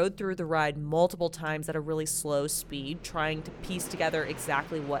officials rode through the ride multiple times at a really slow speed, trying to piece together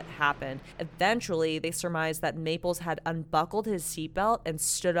exactly what happened. Eventually, they surmised that Maples had unbuckled his seatbelt and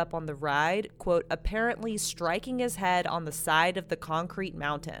stood up on the ride, quote, apparently striking his head on the side of the concrete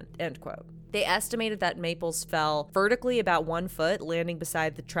mountain, end quote. They estimated that Maples fell vertically about 1 foot, landing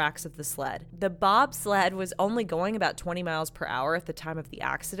beside the tracks of the sled. The bobsled was only going about 20 miles per hour at the time of the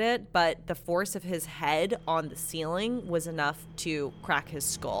accident, but the force of his head on the ceiling was enough to crack his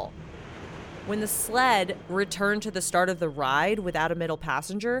skull. When the sled returned to the start of the ride without a middle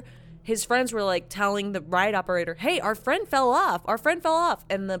passenger, his friends were like telling the ride operator, "Hey, our friend fell off.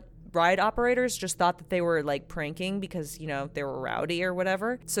 And the ride operators just thought that they were like pranking because, they were rowdy or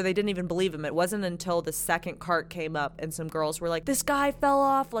whatever. So they didn't even believe him. It wasn't until the second cart came up and some girls were like, "This guy fell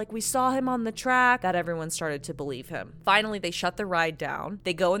off. Like we saw him on the track," that everyone started to believe him. Finally, they shut the ride down.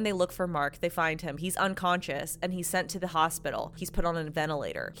 They go and they look for Mark. They find him. He's unconscious and he's sent to the hospital. He's put on a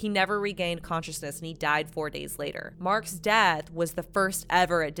ventilator. He never regained consciousness and he died 4 days later. Mark's death was the first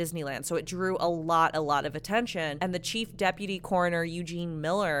ever at Disneyland, so it drew a lot of attention. And the chief deputy coroner, Eugene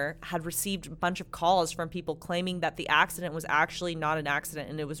Miller, had received a bunch of calls from people claiming that the accident was actually not an accident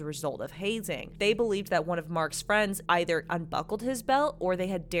and it was a result of hazing. They believed that one of Mark's friends either unbuckled his belt or they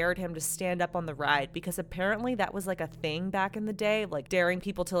had dared him to stand up on the ride, because apparently that was like a thing back in the day, like daring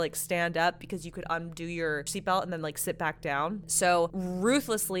people to like stand up because you could undo your seatbelt and then like sit back down. So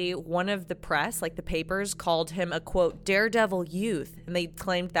ruthlessly, one of the press, like the papers, called him a quote, daredevil youth. And they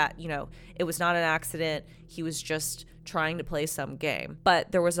claimed that, it was not an accident. He was just trying to play some game.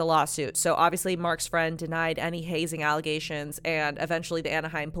 But there was a lawsuit. So obviously Mark's friend denied any hazing allegations, and eventually the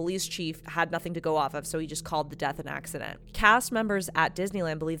Anaheim police chief had nothing to go off of, so he just called the death an accident. Cast members at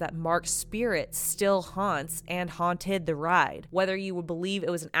Disneyland believe that Mark's spirit still haunts and haunted the ride. Whether you would believe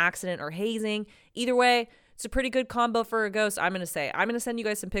it was an accident or hazing, either way, it's a pretty good combo for a ghost, I'm going to say. I'm going to send you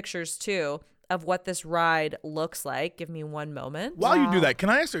guys some pictures too of what this ride looks like. Give me one moment. While you do that, can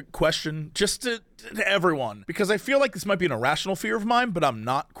I ask a question just to everyone? Because I feel like this might be an irrational fear of mine, but I'm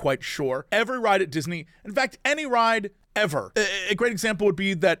not quite sure. Every ride at Disney, in fact, any ride ever. A great example would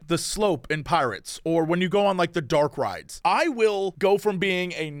be that the slope in Pirates, or when you go on like the dark rides. I will go from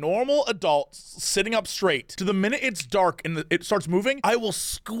being a normal adult sitting up straight to the minute it's dark and it starts moving, I will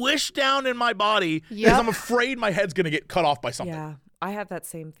squish down in my body because I'm afraid my head's going to get cut off by something. Yeah, I have that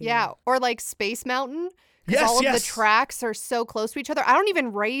same feeling. Yeah, or like Space Mountain. Yes, all of yes. the tracks are so close to each other. I don't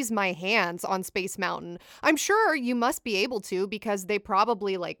even raise my hands on Space Mountain. I'm sure you must be able to because they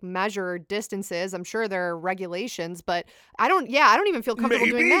probably like measure distances. I'm sure there are regulations, but I don't even feel comfortable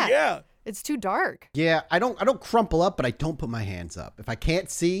doing that. Yeah. It's too dark. Yeah, I don't crumple up, but I don't put my hands up. If I can't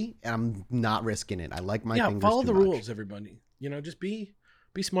see, I'm not risking it. I like my fingers follow too the much. rules, everybody. Just be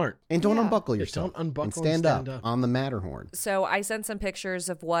Be smart. And don't Yeah. unbuckle Yeah, yourself. don't unbuckle and stand and stand up up. on the Matterhorn. So I sent some pictures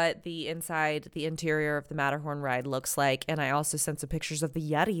of what the interior of the Matterhorn ride looks like, and I also sent some pictures of the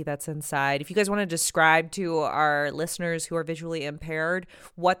Yeti that's inside. If you guys want to describe to our listeners who are visually impaired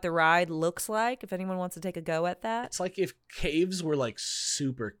what the ride looks like, if anyone wants to take a go at that. It's like if caves were like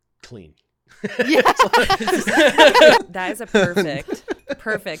super clean. That is a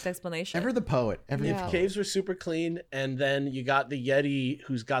perfect explanation. Ever the poet. Ever the Yeah. poet. Caves were super clean, and then you got the Yeti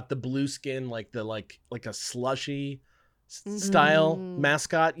who's got the blue skin, like a slushy style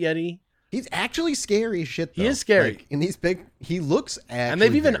mascot Yeti. He's actually scary as shit, though. He is scary. Like, and he's big. He looks actually And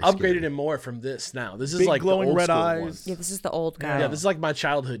they've even very upgraded scary. him more from this now. This is Big like glowing the old red school eyes. one. Yeah, this is the old guy. Yeah, this is like my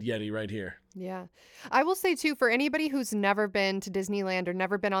childhood Yeti right here. Yeah. I will say, too, for anybody who's never been to Disneyland or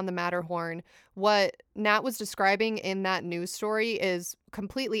never been on the Matterhorn, what Nat was describing in that news story is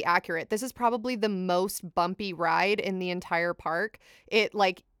completely accurate. This is probably the most bumpy ride in the entire park. It,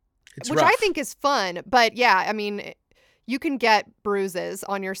 like, It's which rough. I think is fun. But yeah, I mean, you can get bruises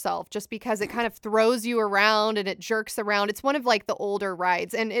on yourself just because it kind of throws you around and it jerks around. It's one of like the older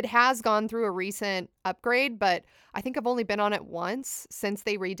rides, and it has gone through a recent upgrade, but I think I've only been on it once since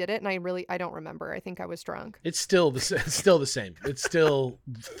they redid it, and I don't remember. I think I was drunk. It's still the same. It still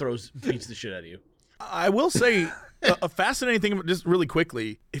beats the shit out of you. I will say a fascinating thing, just really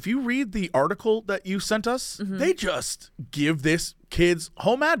quickly. If you read the article that you sent us, they just give this kid's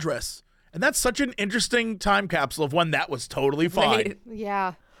home address. And that's such an interesting time capsule of when that was totally fine.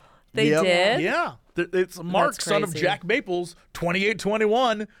 Yeah. They Yep. did? Yeah. It's Mark, son of crazy. Jack Maples,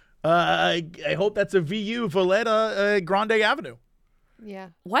 2821. I hope that's a VU Valletta Grande Avenue. Yeah.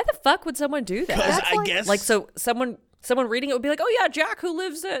 Why the fuck would someone do that? Because That's I like- guess. Like, so someone reading it would be like, oh yeah, Jack who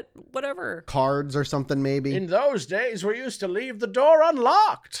lives at whatever. Cards or something, maybe. In those days, we used to leave the door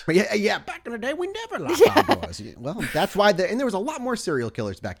unlocked. But yeah. Back in the day, we never locked our doors. Yeah, well, that's why. And there was a lot more serial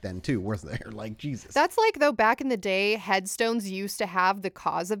killers back then too, wasn't there? Like Jesus. That's like, though, back in the day, headstones used to have the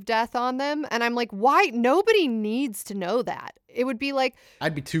cause of death on them. And I'm like, why? Nobody needs to know that. It would be like,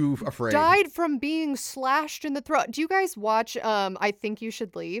 I'd be too afraid. died from being slashed in the throat. Do you guys watch I Think You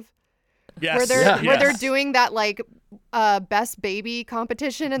Should Leave? yes. Where they're doing that like best baby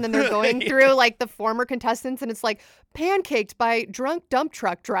competition, and then they're going through like the former contestants, and it's like pancaked by drunk dump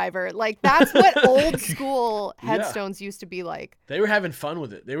truck driver. Like that's what old school headstones used to be like. They were having fun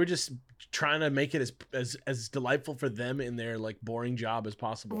with it. They were just trying to make it as delightful for them in their like boring job as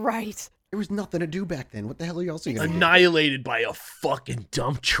possible. Right. There was nothing to do back then. What the hell are you also gonna do? Annihilated by a fucking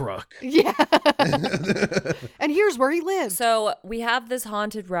dump truck. Yeah. And here's where he lives. So we have this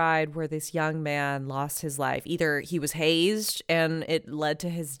haunted ride where this young man lost his life. Either he was hazed and it led to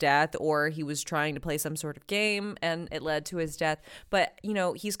his death, or he was trying to play some sort of game and it led to his death. But, you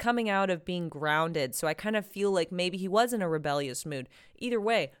know, he's coming out of being grounded. So I kind of feel like maybe he was in a rebellious mood. Either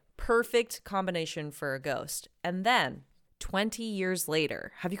way, perfect combination for a ghost. And then 20 years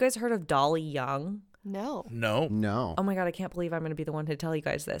later, have you guys heard of Dolly Young? No. No. Oh my God, I can't believe I'm going to be the one to tell you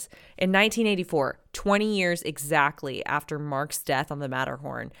guys this. In 1984, 20 years exactly after Mark's death on the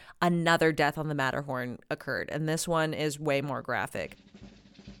Matterhorn, another death on the Matterhorn occurred. And this one is way more graphic.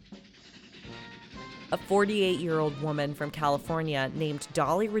 A 48-year-old woman from California named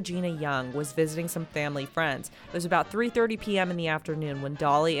Dolly Regina Young was visiting some family friends. It was about 3:30 p.m. in the afternoon when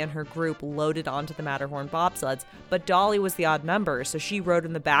Dolly and her group loaded onto the Matterhorn bobsleds, but Dolly was the odd number, so she rode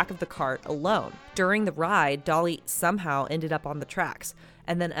in the back of the cart alone. During the ride, Dolly somehow ended up on the tracks,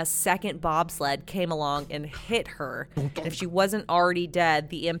 and then a second bobsled came along and hit her. And if she wasn't already dead,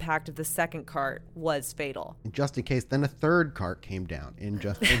 the impact of the second cart was fatal. And just in case, then a third cart came down and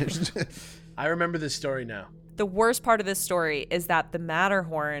just finished. I remember this story now. The worst part of this story is that the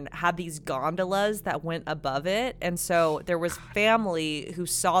Matterhorn had these gondolas that went above it. And so there was family who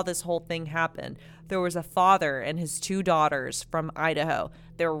saw this whole thing happen. There was a father and his two daughters from Idaho.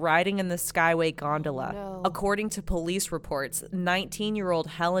 They were riding in the Skyway gondola. No. According to police reports, 19-year-old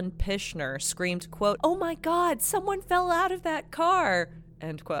Helen Pishner screamed, quote, "Oh my God, someone fell out of that car."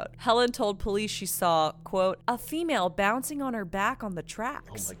 End quote. Helen told police she saw, quote, "a female bouncing on her back on the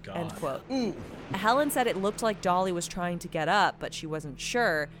tracks." Oh my God. End quote. Helen said it looked like Dolly was trying to get up, but she wasn't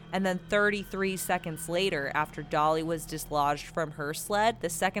sure. And then 33 seconds later, after Dolly was dislodged from her sled, the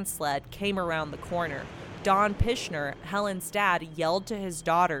second sled came around the corner. Don Pishner, Helen's dad, yelled to his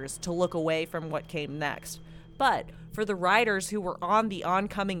daughters to look away from what came next. But for the riders who were on the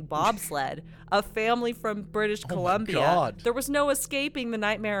oncoming bobsled, a family from British Columbia, God. there was no escaping the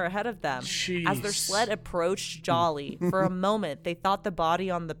nightmare ahead of them. As their Jeez. sled approached Dolly, for a moment, they thought the body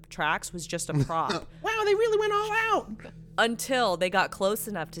on the tracks was just a prop. Wow, they really went all out. until they got close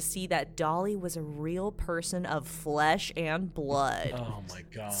enough to see that Dolly was a real person of flesh and blood. Oh my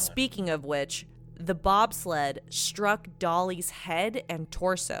God. Speaking of which, the bobsled struck Dolly's head and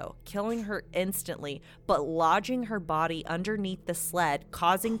torso, killing her instantly, but lodging her body underneath the sled,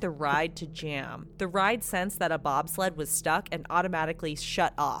 causing the ride to jam. The ride sensed that a bobsled was stuck and automatically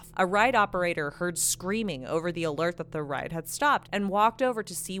shut off. A ride operator heard screaming over the alert that the ride had stopped and walked over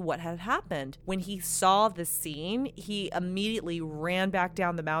to see what had happened. When he saw the scene, he immediately ran back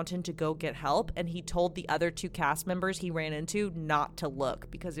down the mountain to go get help, and he told the other 2 cast members he ran into not to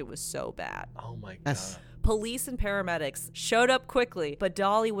look because it was so bad. Oh my God. That's- Police and paramedics showed up quickly, but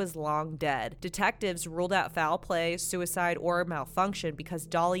Dolly was long dead. Detectives ruled out foul play, suicide, or malfunction because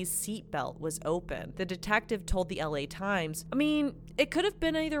Dolly's seatbelt was open. The detective told the LA Times, I mean, it could have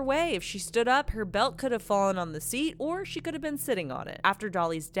been either way. If she stood up, her belt could have fallen on the seat, or she could have been sitting on it. After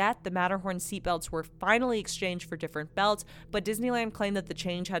Dolly's death, the Matterhorn seatbelts were finally exchanged for different belts, but Disneyland claimed that the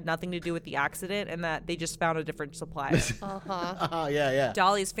change had nothing to do with the accident and that they just found a different supplier. Yeah.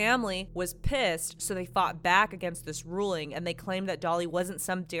 Dolly's family was pissed, so they fought back against this ruling, and they claimed that Dolly wasn't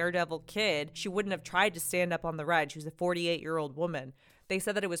some daredevil kid. She wouldn't have tried to stand up on the ride. She was a 48-year-old woman. They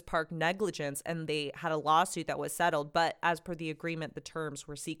said that it was park negligence, and they had a lawsuit that was settled, but as per the agreement, the terms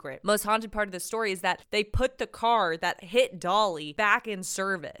were secret. Most haunted part of the story is that they put the car that hit Dolly back in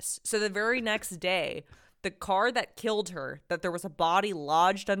service. So the very next day, the car that killed her, that there was a body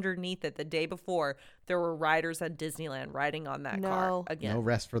lodged underneath it the day before, there were riders at Disneyland riding on that car again. No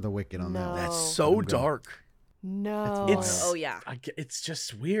rest for the wicked on that. That's so dark. No. Oh, yeah. It's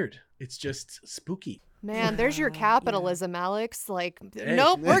just weird. It's just spooky. Man, there's your capitalism, Alex. Like, Hey.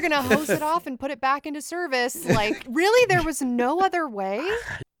 nope, we're going to hose it off and put it back into service. Like, really? There was no other way?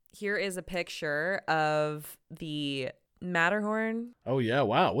 Here is a picture of the Matterhorn. Oh yeah,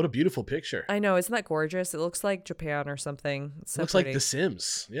 wow, what a beautiful picture. I know, isn't that gorgeous? It looks like Japan or something. It's so Looks pretty. like The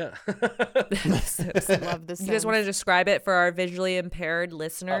Sims. Yeah. I love this. You guys want to describe it for our visually impaired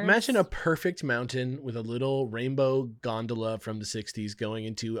listeners? Imagine a perfect mountain with a little rainbow gondola from the 60s going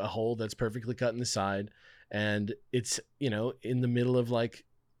into a hole that's perfectly cut in the side. And it's, in the middle of like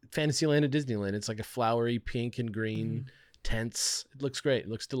Fantasyland at Disneyland. It's like a flowery pink and green tents. It looks great. It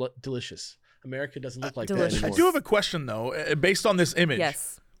looks delicious. America doesn't look like that delicious. anymore. I do have a question, though, based on this image.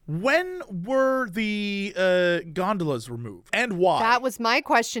 Yes. When were the gondolas removed, and why? That was my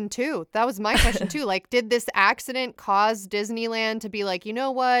question, too. Like, did this accident cause Disneyland to be like, you know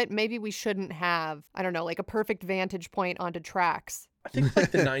what? Maybe we shouldn't have, I don't know, like a perfect vantage point onto tracks. I think like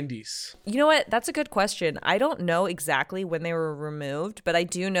the 90s. You know what? That's a good question. I don't know exactly when they were removed, but I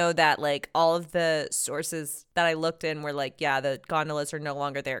do know that like all of the sources that I looked in were like, yeah, the gondolas are no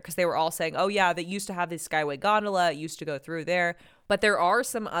longer there, because they were all saying, oh yeah, they used to have this Skyway gondola. It used to go through there. But there are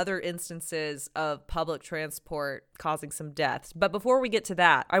some other instances of public transport causing some deaths. But before we get to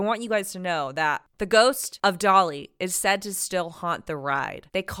that, I want you guys to know that the ghost of Dolly is said to still haunt the ride.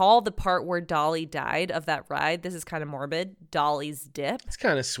 They call the part where Dolly died of that ride, this is kind of morbid, Dolly's Dip. It's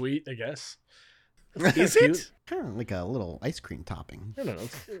kind of sweet, I guess. Is Cute. it? Kind of like a little ice cream topping. I don't know.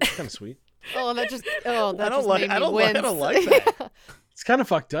 It's kind of sweet. That just made me I don't wince. like that. It's kind of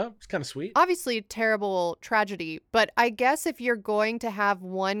fucked up. It's kind of sweet. Obviously, terrible tragedy, but I guess if you're going to have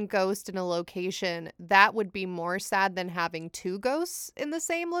one ghost in a location, that would be more sad than having 2 ghosts in the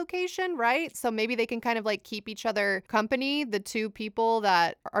same location, right? So maybe they can kind of like keep each other company, the 2 people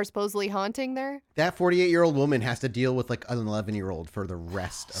that are supposedly haunting there. That 48-year-old woman has to deal with like an 11-year-old for the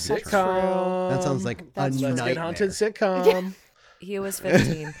rest of the term. Sitcom. That sounds like a That's true. Let's nightmare. Get Haunted sitcom. He was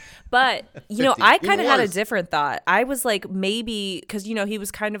 15. But, 50. I kind of Even had a worse. different thought. I was like, maybe, because, he was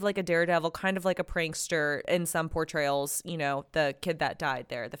kind of like a daredevil, kind of like a prankster in some portrayals, the kid that died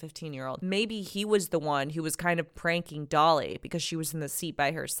there, the 15-year-old. Maybe he was the one who was kind of pranking Dolly because she was in the seat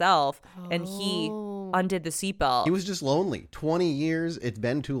by herself, and he undid the seatbelt. He was just lonely. 20 years. It's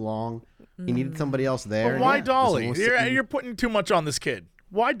been too long. He needed somebody else there. But and why yeah, Dolly? this one was sitting- You're putting too much on this kid.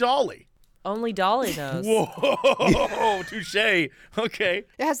 Why Dolly? Only Dolly knows. Whoa, touche. Okay.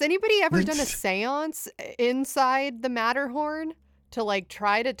 Has anybody ever done a seance inside the Matterhorn to like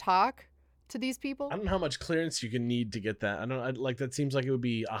try to talk to these people? I don't know how much clearance you can need to get that. That seems like it would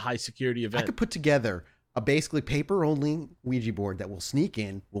be a high security event. I could put together a basically paper-only Ouija board that will sneak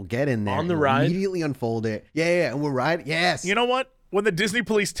in, we'll get in there, On the and ride? immediately unfold it. Yeah, and we'll ride. Yes. You know what? When the Disney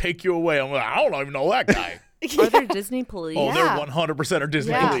police take you away, I'm like, I don't even know that guy. Are there Disney police? Oh, Yeah. they're 100% are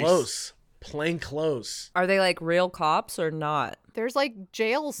Disney Yeah. police. Plain clothes. Are they like real cops or not? There's like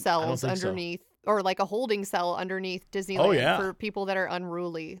jail cells think so. underneath, or like a holding cell underneath Disneyland Oh, yeah. for people that are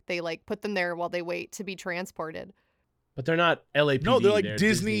unruly. They like put them there while they wait to be transported. But they're not LAPD. No, they're like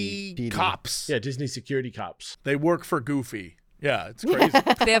Disney PD. cops. Yeah, Disney security cops. They work for Goofy. Yeah, it's crazy.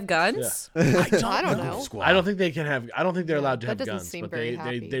 Do they have guns? I don't know. Squad. I don't think they can have. I don't think they're allowed to that have doesn't guns. seem But very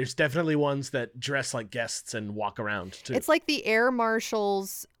happy. there's definitely ones that dress like guests and walk around too. It's like the air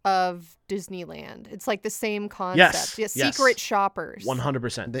marshals of Disneyland. It's like the same concept. Yes. Secret shoppers.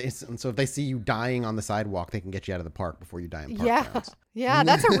 100%. And so if they see you dying on the sidewalk, they can get you out of the park before you die in park Yeah. grounds. Yeah,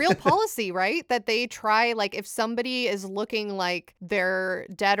 that's a real policy, right? That they try, like, if somebody is looking like they're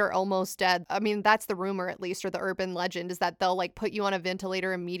dead or almost dead, I mean, that's the rumor at least, or the urban legend, is that they'll, like, put you on a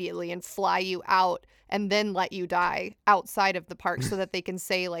ventilator immediately and fly you out and then let you die outside of the park so that they can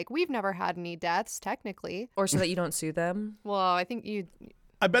say, like, we've never had any deaths, technically. Or so that you don't sue them? Well, I think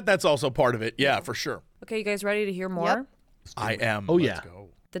I bet that's also part of it. Yeah, for sure. Okay, you guys ready to hear more? Yep. I am. Oh, Let's yeah. go.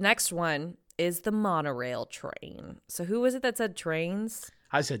 The next one is the monorail train. So who was it that said trains?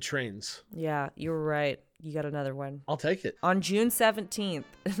 I said trains. Yeah, you were right. You got another one. I'll take it. On June 17th,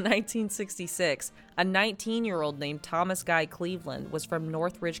 1966, a 19-year-old named Thomas Guy Cleveland was from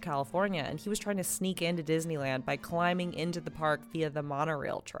Northridge, California, and he was trying to sneak into Disneyland by climbing into the park via the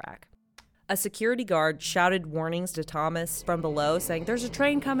monorail track. A security guard shouted warnings to Thomas from below, saying, "There's a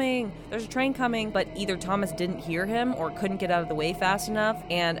train coming! There's a train coming!" But either Thomas didn't hear him or couldn't get out of the way fast enough,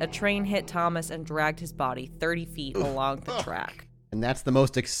 and a train hit Thomas and dragged his body 30 feet along the track. And that's the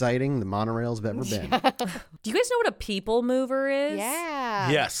most exciting the monorails have ever been. Do you guys know what a people mover is?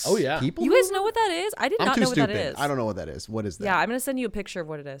 yeah. Yes. Oh yeah. People? You guys know what that is? I did I'm not too know what stupid. that is. I don't know what that is. What is that? Yeah, I'm going to send you a picture of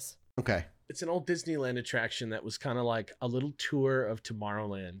what it is. Okay. It's an old Disneyland attraction that was kind of like a little tour of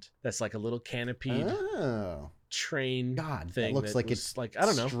Tomorrowland. That's like a little canopied Oh. train God, thing. that looks like was it's like, I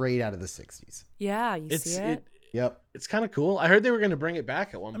don't know. straight out of the 60s. Yeah, you It's see it? Yep. it's kind of cool. I heard they were going to bring it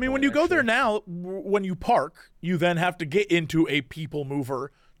back at one I point. mean, when you go there actually. now, when you park, you then have to get into a people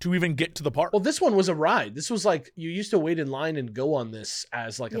mover to even get to the park. Well, this one was a ride. This was like you used to wait in line and go on this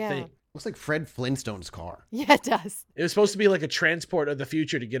as like a Yeah. thing. Looks like Fred Flintstone's car. Yeah, it does. It was supposed to be like a transport of the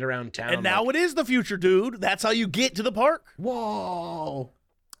future to get around town. and now like, it is the future, dude. That's how you get to the park. Whoa.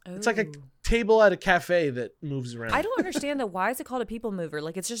 it's like a Ooh. table at a cafe that moves around. I don't understand though. Why is it called a people mover?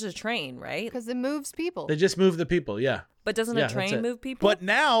 Like it's just a train, right? Because it moves people. They just move the people. Yeah. But doesn't Yeah, a that's train it. move people? But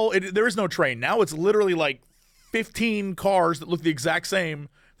now there is no train. Now it's literally like 15 cars that look the exact same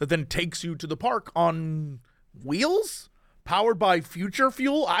that then takes you to the park on wheels, powered by future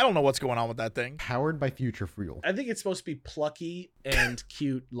fuel. I don't know what's going on with that thing. Powered by future fuel. I think it's supposed to be plucky and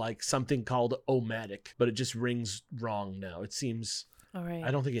cute, like something called Omatic, but it just rings wrong now. It seems. All right.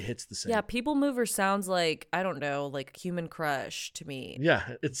 I don't think it hits the same. Yeah, people mover sounds like, I don't know, like human crush to me. Yeah,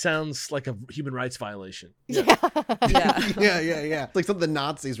 it sounds like a human rights violation. yeah. Yeah. yeah. It's like some of the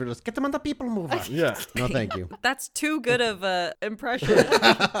Nazis were just, get them on the people mover. Yeah. No, thank you. That's too good of a impression.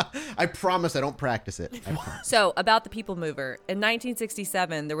 I promise I don't practice it. I promise. So, about the people mover. In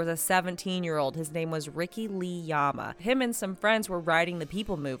 1967, there was a 17-year-old. His name was Ricky Lee Yama. Him and some friends were riding the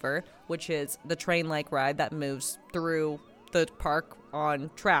people mover, which is the train-like ride that moves through the park on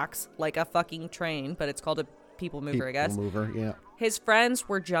tracks like a fucking train, but it's called a people mover, I guess. People mover, yeah. His friends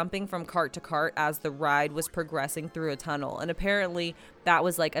were jumping from cart to cart as the ride was progressing through a tunnel. And apparently that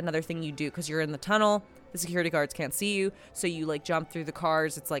was like another thing you do because you're in the tunnel. The security guards can't see you. So you like jump through the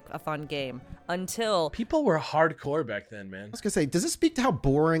cars. It's like a fun game until People were hardcore back then, man. I was gonna say, does this speak to how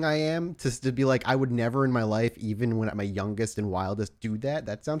boring I am to be like, I would never in my life, even when at my youngest and wildest, do that?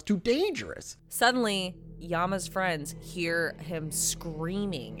 That sounds too dangerous. suddenly Yama's friends hear him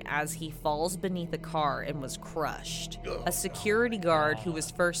screaming as he falls beneath a car and was crushed. A security guard who was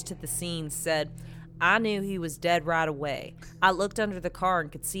first to the scene said, "I knew he was dead right away. I looked under the car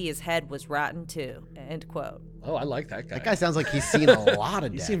and could see his head was rotten too." End quote. Oh, I like that guy. That guy sounds like he's seen a lot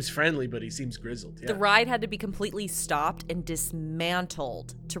of He death. seems friendly, but he seems grizzled. Yeah. The ride had to be completely stopped and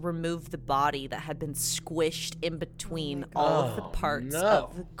dismantled to remove the body that had been squished in between all of the parts no.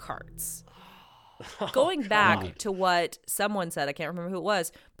 of the carts. Going back to what someone said, I can't remember who it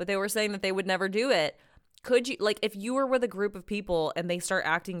was, but they were saying that they would never do it. Could you, like, if you were with a group of people and they start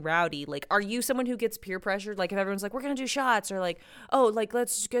acting rowdy, like, are you someone who gets peer pressured? Like, if everyone's like, we're going to do shots, or like, oh, like,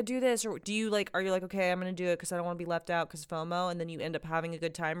 let's go do this, or do you, like, are you like, okay, I'm going to do it because I don't want to be left out because FOMO, and then you end up having a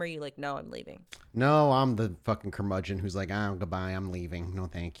good time, or are you like, no, I'm leaving? No, I'm the fucking curmudgeon who's like, goodbye, I'm leaving. No,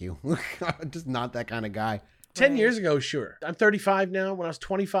 thank you. Just not that kind of guy. 10 years ago, sure. I'm 35 now. When I was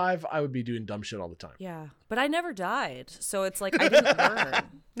 25, I would be doing dumb shit all the time. Yeah. But I never died, so it's like, I didn't learn.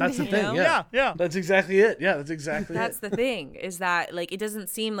 That's the You thing. know? Yeah. Yeah. That's exactly it. Yeah, that's exactly That's it. the thing, is that, like, it doesn't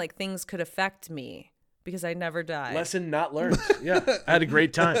seem like things could affect me because I never died. Lesson not learned. Yeah. I had a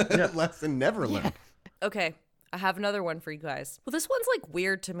great time. Yeah. Lesson never learned. Okay. I have another one for you guys. Well, this one's like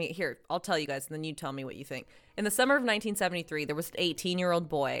weird to me. Here, I'll tell you guys, and then you tell me what you think. In the summer of 1973, there was an 18-year-old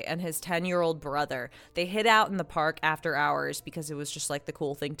boy and his 10-year-old brother. They hid out in the park after hours because it was just like the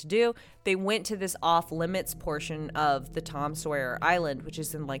cool thing to do. They went to this off-limits portion of the Tom Sawyer Island, which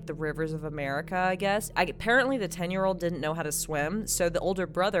is in like the rivers of America, I guess. Apparently, the 10-year-old didn't know how to swim, so the older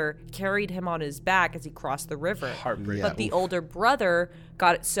brother carried him on his back as he crossed the river. Heartbreaking. But the older brother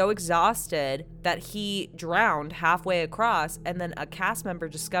got so exhausted that he drowned halfway across, and then a cast member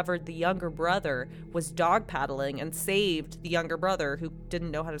discovered the younger brother was dog paddling and saved the younger brother who didn't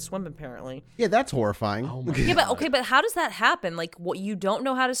know how to swim, apparently. Yeah, that's horrifying. Oh my Yeah, God. but how does that happen? Like, what, you don't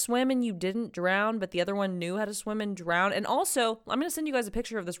know how to swim and you didn't drown, but the other one knew how to swim and drowned? And also, I'm going to send you guys a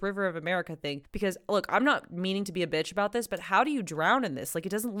picture of this River of America thing, because, look, I'm not meaning to be a bitch about this, but how do you drown in this? Like, it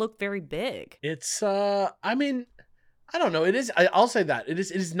doesn't look very big. It's I mean, I don't know. It is. I'll say that it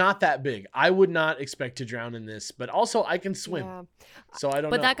is not that big. I would not expect to drown in this, but also I can swim, Yeah. so I don't know.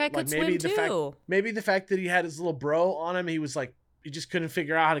 But that guy could swim too. Maybe the fact that he had his little bro on him, he was like, he just couldn't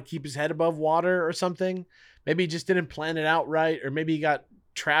figure out how to keep his head above water or something. Maybe he just didn't plan it out right, or maybe he got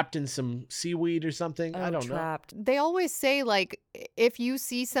trapped in some seaweed or something. I don't know. Trapped. They always say, like, if you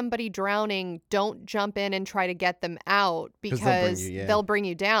see somebody drowning, don't jump in and try to get them out, 'Cause because yeah. they'll bring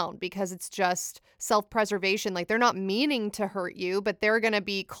you down, because it's just self-preservation. Like, they're not meaning to hurt you, but they're going to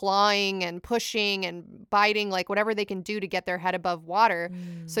be clawing and pushing and biting, like whatever they can do to get their head above water.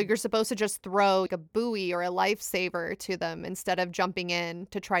 So you're supposed to just throw like a buoy or a lifesaver to them instead of jumping in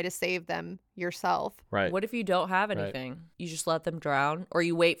to try to save them yourself. Right. What if you don't have anything? You just let them drown, or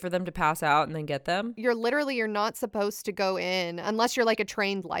you wait for them to pass out and then get them? You're not supposed to go in unless you're like a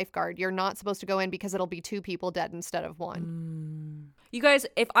trained lifeguard. You're not supposed to go in because it'll be 2 people dead instead of 1. You guys,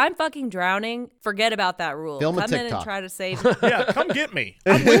 if I'm fucking drowning, forget about that rule. Film a Come in and TikTok. try to save me. Yeah, come get me.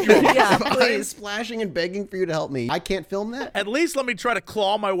 I'm with you. Yeah, I'm please. splashing and begging for you to help me. I can't film that. At least let me try to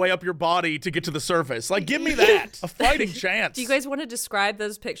claw my way up your body to get to the surface. Like, give me that. A fighting chance. Do you guys want to describe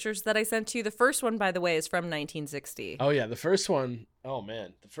those pictures that I sent to you? The first one, by the way, is from 1960. Oh yeah, the first one. Oh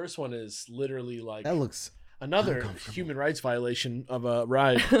man, the first one is literally like That looks another human rights violation of a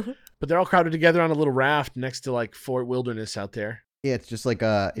ride. But they're all crowded together on a little raft next to like Fort Wilderness out there. yeah, it's just like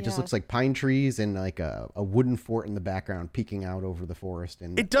it just looks like pine trees and like a wooden fort in the background peeking out over the forest.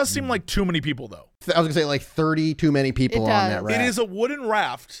 And It does seem like too many people, though. I was gonna say like 30 too many people It on that does. raft. It is a wooden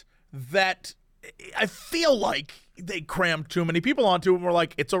raft that I feel like they crammed too many people onto, and we're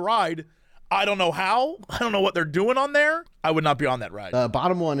like, it's a ride. I don't know how. I don't know what they're doing on there. I would not be on that ride. The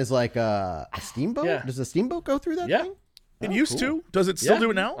bottom one is like a steamboat. Yeah. Does a steamboat go through that Yeah. thing? It Oh, used cool. to. Does it still do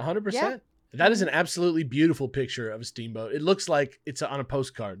it now? 100%. That is an absolutely beautiful picture of a steamboat. It looks like it's on a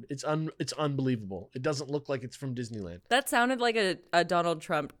postcard. It's unbelievable. It doesn't look like it's from Disneyland. That sounded like a Donald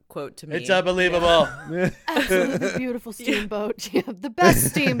Trump quote to me. It's unbelievable. Absolutely beautiful steamboat. Yeah, the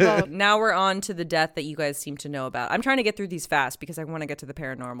best steamboat. Now we're on to the death that you guys seem to know about. I'm trying to get through these fast because I want to get to the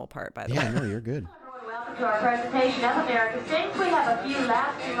paranormal part, by the way. Yeah, no, you're good. Welcome to our presentation of America Sings. We have a few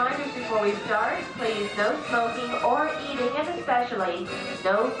last reminders before we start. Please, no smoking or eating, and especially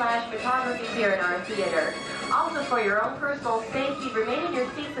no flash photography here in our theater. Also, for your own personal safety, remain in your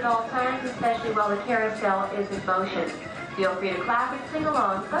seats at all times, especially while the carousel is in motion. Feel free to clap and sing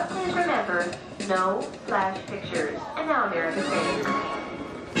along, but please remember, no flash pictures. And now America Sings.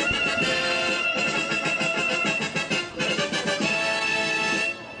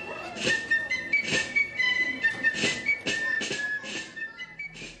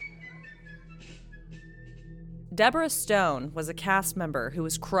 Deborah Stone was a cast member who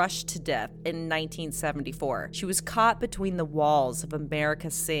was crushed to death in 1974. She was caught between the walls of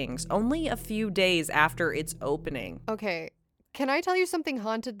America Sings only a few days after its opening. Okay. Can I tell you something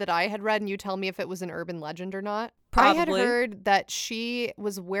haunted that I had read and you tell me if it was an urban legend or not? Probably. I had heard that she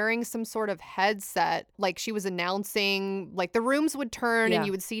was wearing some sort of headset, like she was announcing, like the rooms would turn Yeah. and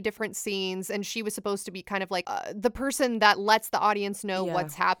you would see different scenes, and she was supposed to be kind of like the person that lets the audience know Yeah.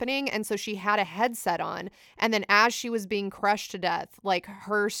 what's happening. And so she had a headset on, and then as she was being crushed to death, like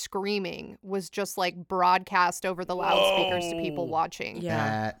her screaming was just like broadcast over the loudspeakers to people watching.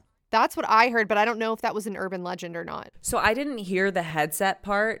 Yeah. That's what I heard, but I don't know if that was an urban legend or not. So I didn't hear the headset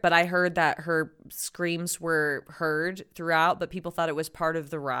part, but I heard that her screams were heard throughout, but people thought it was part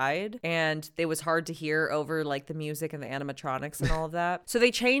of the ride, and it was hard to hear over like the music and the animatronics and all of that. So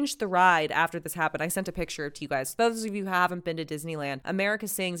they changed the ride after this happened. I sent a picture to you guys. Those of you who haven't been to Disneyland, America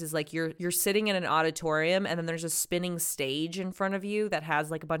Sings is like you're sitting in an auditorium, and then there's a spinning stage in front of you that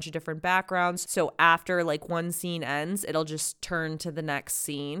has like a bunch of different backgrounds. So after like one scene ends, it'll just turn to the next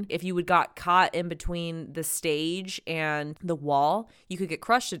scene. If if you got caught in between the stage and the wall, you could get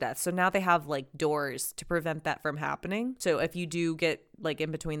crushed to death. So now they have like doors to prevent that from happening. So if you do get like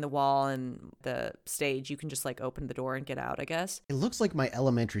in between the wall and the stage, you can just like open the door and get out, I guess. It looks like my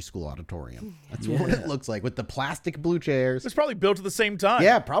elementary school auditorium. That's what it looks like, with the plastic blue chairs. It's probably built at the same time.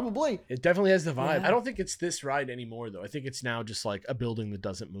 Yeah, probably. It definitely has the vibe. Yeah. I don't think it's this ride anymore, though. I think it's now just like a building that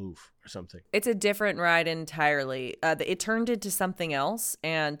doesn't move or something. It's a different ride entirely. It turned into something else,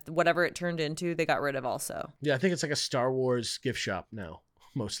 and whatever it turned into, they got rid of also. Yeah, I think it's like a Star Wars gift shop now,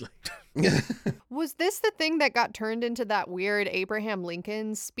 mostly. Was this the thing that got turned into that weird Abraham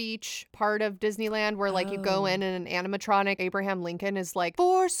Lincoln speech part of Disneyland where like you go in and an animatronic Abraham Lincoln is like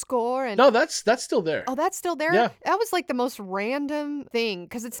 4 and No, that's still there. Oh, that's still there? Yeah. That was like the most random thing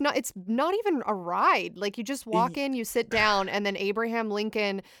because it's not even a ride. Like you just walk in, you sit down, and then Abraham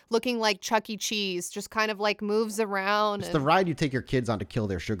Lincoln looking like Chuck E. Cheese just kind of like moves around. It's the ride you take your kids on to kill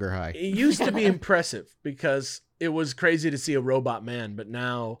their sugar high. It used to be impressive because it was crazy to see a robot man, but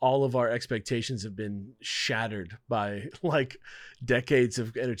now all of our expectations have been shattered by like decades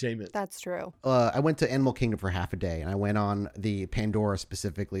of entertainment. That's true. I went to Animal Kingdom for half a day, and I went on the Pandora,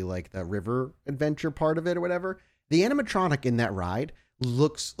 specifically like the river adventure part of it or whatever. The animatronic in that ride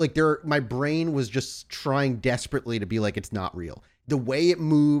looks like my brain was just trying desperately to be like, it's not real. The way it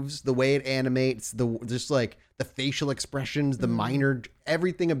moves, the way it animates, just like the facial expressions, the minor,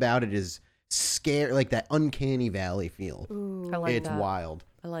 everything about it is scary, like that uncanny valley feel. Ooh, I like it's that. wild.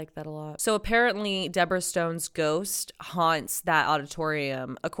 I like that a lot. So apparently Deborah Stone's ghost haunts that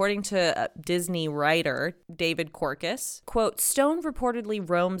auditorium. According to Disney writer David Corcus, quote, Stone reportedly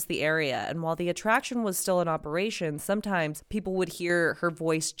roams the area, and while the attraction was still in operation, sometimes people would hear her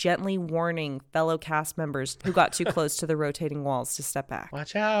voice gently warning fellow cast members who got too close to the rotating walls to step back.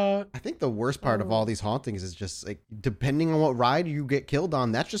 Watch out. I think the worst part of all these hauntings is just like, depending on what ride you get killed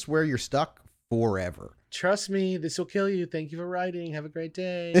on, that's just where you're stuck forever. Trust me, this will kill you. Thank you for writing. Have a great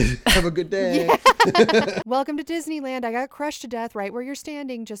day. Have a good day. Welcome to Disneyland. I got crushed to death right where you're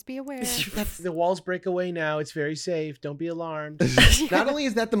standing. Just be aware. The walls break away now. It's very safe. Don't be alarmed. Not only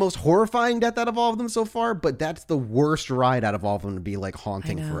is that the most horrifying death out of all of them so far, but that's the worst ride out of all of them to be like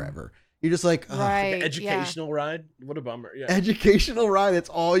haunting forever. You're just like, ugh. Right. The educational ride? What a bummer. Yeah. Educational ride. That's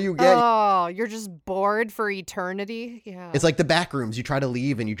all you get. Oh, you're just bored for eternity? Yeah. It's like the back rooms. You try to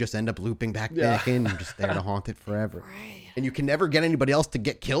leave and you just end up looping back in. You're just there to haunt it forever. Right. And you can never get anybody else to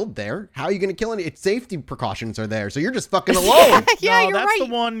get killed there. How are you going to kill any? It's safety precautions are there. So you're just fucking alone. Yeah, no, you're that's right.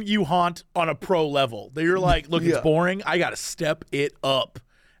 the one you haunt on a pro level. That you're like, look, it's boring. I got to step it up.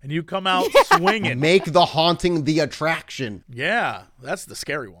 And you come out swinging. Make the haunting the attraction. Yeah, that's the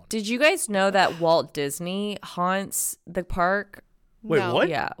scary one. Did you guys know that Walt Disney haunts the park? Wait, No. what?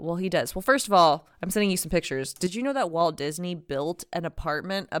 Yeah, well, he does. Well, first of all, I'm sending you some pictures. Did you know that Walt Disney built an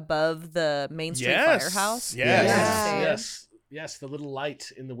apartment above the Main Street Firehouse? Yes. Yes, the little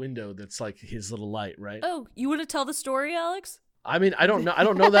light in the window that's like his little light, right? Oh, you want to tell the story, Alex? I mean, I don't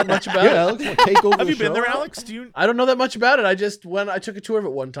know that much about it. Alex, wanna take over Have the you been show? there, Alex? Do you? I don't know that much about it. I took a tour of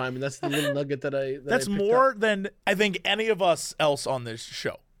it one time, and that's the little nugget that I That's picked more up. than I think any of us else on this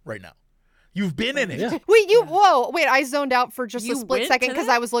show right now. You've been in it. Yeah. Wait, I zoned out for just You a split went second to because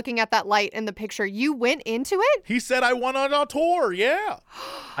that? I was looking at that light in the picture. You went into it? He said I went on a tour. Yeah.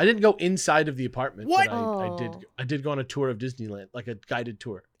 I didn't go inside of the apartment. What? But I did go on a tour of Disneyland, like a guided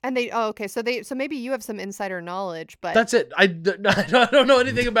tour. And okay, so maybe you have some insider knowledge, but That's it. I don't know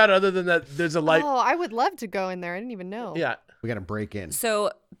anything about it other than that there's a light. Oh, I would love to go in there. I didn't even know. Yeah. We got to break in.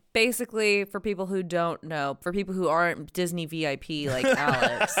 So basically, for people who don't know, for people who aren't Disney VIP like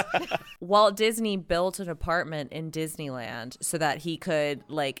Alex, Walt Disney built an apartment in Disneyland so that he could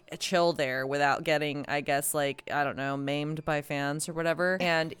like chill there without getting, I guess, like, I don't know, maimed by fans or whatever.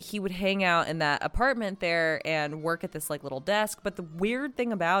 And he would hang out in that apartment there and work at this like little desk. But the weird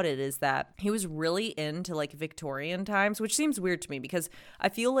thing about it is that he was really into like Victorian times, which seems weird to me because I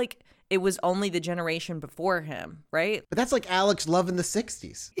feel like it was only the generation before him, right? But that's like Alex loving the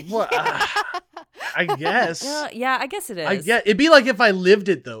 60s. What? I guess. Yeah, I guess it is. I get. It'd be like if I lived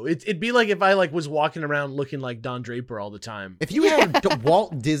it though. It'd be like if I like was walking around looking like Don Draper all the time. If you had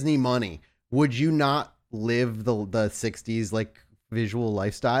Walt Disney money, would you not live the 60s like visual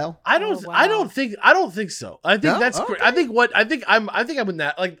lifestyle? I don't think so. I think No? that's Okay. great. I think I'm in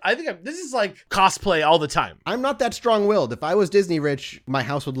that. Like this is like cosplay all the time. I'm not that strong-willed. If I was Disney rich, my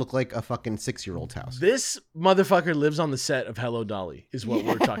house would look like a fucking 6-year-old's house. This motherfucker lives on the set of Hello Dolly is what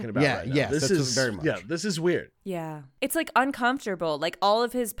we're talking about Yeah, right now. yes, This that's is very much. Yeah, this is weird. Yeah. It's like uncomfortable. Like all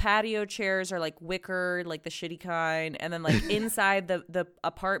of his patio chairs are like wicker, like the shitty kind. And then like inside the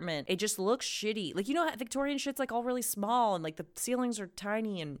apartment, it just looks shitty. Like, you know, Victorian shit's like all really small and like the ceilings are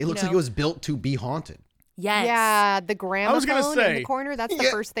tiny and It looks like it was built to be haunted. Yes. Yeah, the gramophone in say, the corner. That's the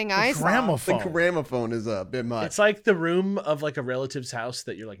first thing I saw. Gramophone. The gramophone is a bit much. It's like the room of like a relative's house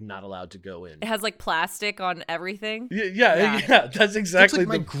that you're like not allowed to go in. It has like plastic on everything. Yeah. That's exactly It's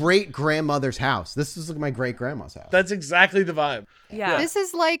like my great grandmother's house. This is like my great grandma's house. That's exactly the vibe. Yeah. This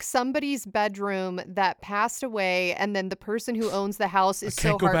is like somebody's bedroom that passed away, and then the person who owns the house is so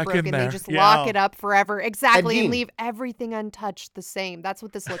can't go back in heartbroken they there. just Yeah. lock it up forever. Exactly, Ed and Gein. leave everything untouched the same. That's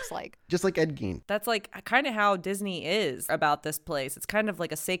what this looks like. Just like Ed Gein. That's like kind of how Disney is about this place. It's kind of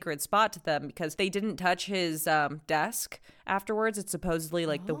like a sacred spot to them because they didn't touch his desk afterwards. It's supposedly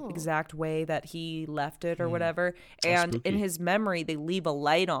like the exact way that he left it or whatever. And in his memory, they leave a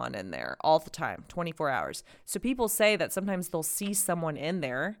light on in there all the time, 24 hours. So people say that sometimes they'll see someone in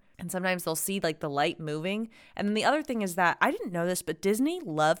there and sometimes they'll see like the light moving. And then the other thing is that I didn't know this, but Disney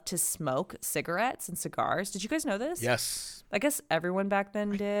loved to smoke cigarettes and cigars. Did you guys know this? Yes. I guess everyone back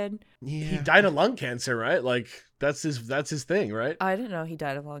then did. He died of lung cancer, right? Like that's his thing, right? I didn't know he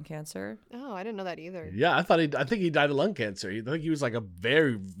died of lung cancer. Oh, I didn't know that either. Yeah, I think he died of lung cancer. I think he was like a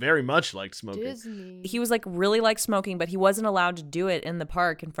very, very much like smoking. Disney. He was like really like smoking, but he wasn't allowed to do it in the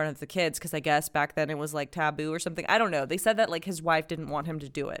park in front of the kids because I guess back then it was like taboo or something. I don't know. They said that like his wife didn't want him to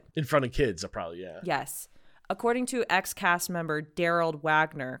do it. In front of kids, probably, yeah. Yes. According to ex-cast member Daryl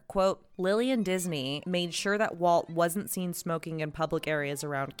Wagner, quote, Lillian Disney made sure that Walt wasn't seen smoking in public areas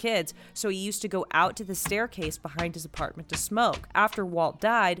around kids, so he used to go out to the staircase behind his apartment to smoke. After Walt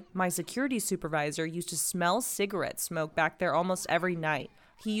died, my security supervisor used to smell cigarette smoke back there almost every night.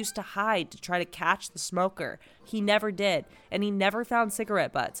 He used to hide to try to catch the smoker. He never did, and he never found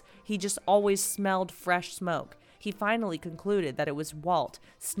cigarette butts. He just always smelled fresh smoke. He finally concluded that it was Walt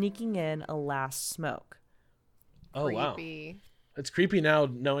sneaking in a last smoke. Oh, wow. Creepy. It's creepy now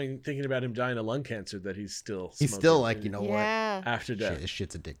thinking about him dying of lung cancer that he's still He's smoking still like, you know Yeah. after what? death. Shit, this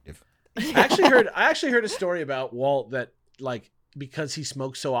shit's addictive. I actually heard a story about Walt that like because he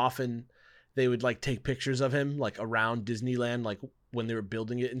smoked so often, they would like take pictures of him like around Disneyland, like when they were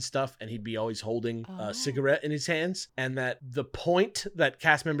building it and stuff, and he'd be always holding a cigarette in his hands. And that the point that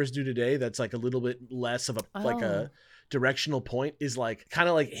cast members do today, that's like a little bit less of a like a directional point, is like kind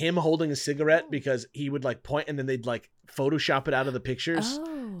of like him holding a cigarette because he would like point and then they'd like Photoshop it out of the pictures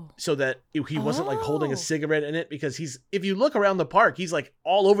so that he wasn't like holding a cigarette in it, because if you look around the park, he's like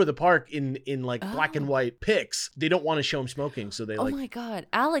all over the park in like black and white pics. They don't want to show him smoking, so they Oh my God.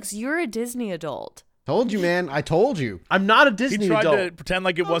 Alex, you're a Disney adult. Told you, man. I told you. I'm not a He Disney tried adult. to pretend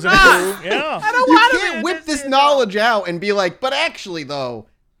like it wasn't true. Yeah. You can't whip this knowledge out and be like, but actually, though,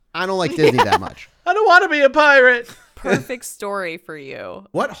 I don't like Disney that much. I don't want to be a pirate. Perfect story for you.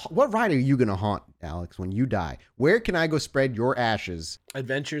 What ride are you going to haunt, Alex, when you die? Where can I go spread your ashes?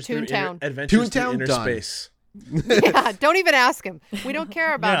 Adventures Toontown. through Adventures through Toontown? inner Done. space. Yeah, don't even ask him. We don't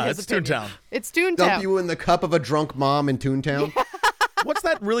care about Yeah, his it's opinion. Toontown. It's Toontown. Dump you in the cup of a drunk mom in Toontown? What's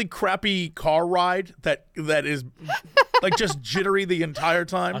that really crappy car ride that is like just jittery the entire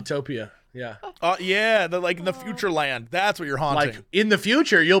time? Autopia. Yeah. Yeah, like in the future land. That's what you're haunting. Like in the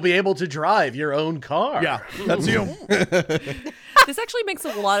future, you'll be able to drive your own car. Yeah, that's you. This actually makes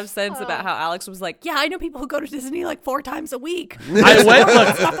a lot of sense about how Alex was like, yeah, I know people who go to Disney like 4 times a week. I went. Look,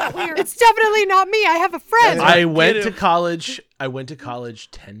 It's not that weird. It's definitely not me. I have a friend. I went to college. I went to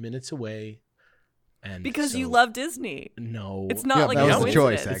college 10 minutes away. And Because so- you love Disney. No. It's not Yeah, like that a was the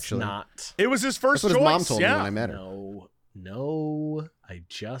choice, coincidence. actually. It's not. It was his first That's what choice. his mom told me yeah. when I met her. No. I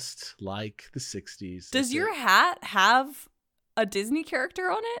just like the 60s. Does That's your it. hat have a Disney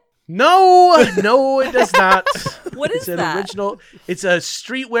character on it? No, it does not. What is It's an that? original. It's a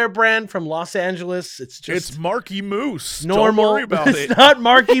streetwear brand from Los Angeles. It's just It's Marky Moose. normal. Don't worry about It's it. not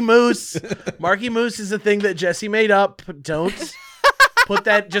Marky Moose. Marky Moose is a thing that Jesse made up. Don't put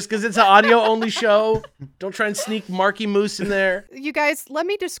that just because it's an audio only show. Don't try and sneak Marky Moose in there. You guys, let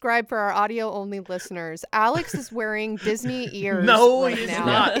me describe for our audio only listeners. Alex is wearing Disney ears No, right he is now.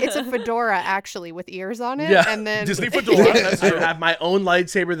 not. It's a fedora actually with ears on it. Yeah. And then Disney fedora. That's I true. have my own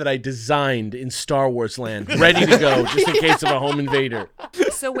lightsaber that I designed in Star Wars land, ready to go just in case of a home invader.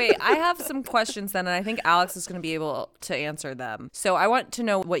 So wait, I have some questions then, and I think Alex is going to be able to answer them. So I want to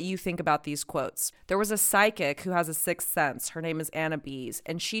know what you think about these quotes. There was a psychic who has a sixth sense. Her name is Anna Bees,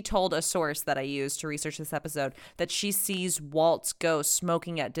 and she told a source that I used to research this episode that she sees Walt's ghost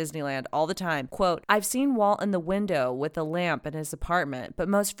smoking at Disneyland all the time. Quote, I've seen Walt in the window with a lamp in his apartment, but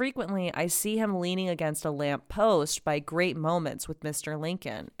most frequently I see him leaning against a lamp post by great moments with Mr.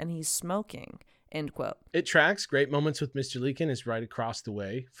 Lincoln, and he's smoking. End quote. It tracks. Great Moments with Mr. Leakin is right across the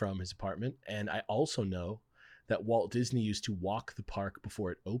way from his apartment. And I also know that Walt Disney used to walk the park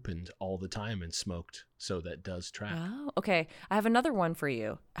before it opened all the time and smoked. So that does track. Oh, okay. I have another one for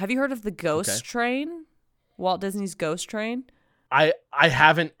you. Have you heard of the Ghost Train? Walt Disney's Ghost Train? I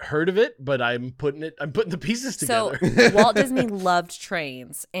haven't heard of it, but I'm putting the pieces together. So Walt Disney loved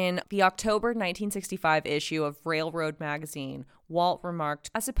trains. In the October 1965 issue of Railroad magazine, Walt remarked,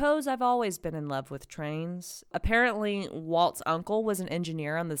 "I suppose I've always been in love with trains." Apparently, Walt's uncle was an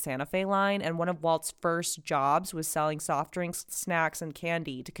engineer on the Santa Fe line, and one of Walt's first jobs was selling soft drinks, snacks, and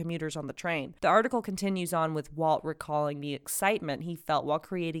candy to commuters on the train. The article continues on with Walt recalling the excitement he felt while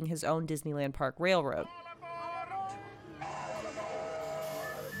creating his own Disneyland Park railroad.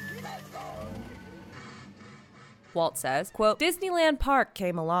 Walt says, quote, "Disneyland Park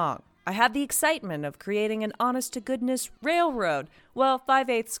came along. I had the excitement of creating an honest-to-goodness railroad. Well,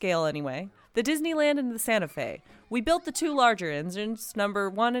 5/8 scale anyway. The Disneyland and the Santa Fe. We built the two larger engines, number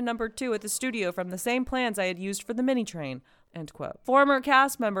 1 and number 2, at the studio from the same plans I had used for the mini-train." End quote. Former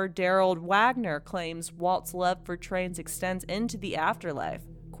cast member Daryl Wagner claims Walt's love for trains extends into the afterlife.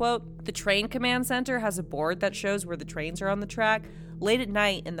 Quote, "The train command center has a board that shows where the trains are on the track. Late at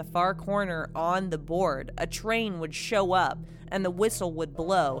night, in the far corner on the board, a train would show up and the whistle would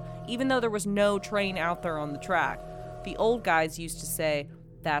blow, even though there was no train out there on the track. The old guys used to say,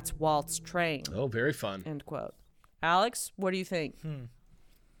 'That's Walt's train.'" Oh, very fun. End quote. Alex, what do you think?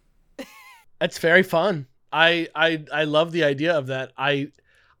 That's very fun. I love the idea of that.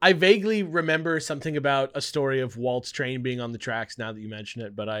 I vaguely remember something about a story of Walt's train being on the tracks now that you mention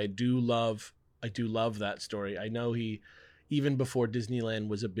it, but I do love that story. I know he, even before Disneyland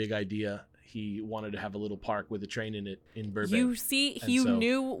was a big idea, he wanted to have a little park with a train in it in Burbank. You see, you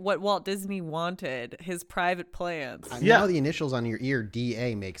knew what Walt Disney wanted, his private plans. Now the initials on your ear,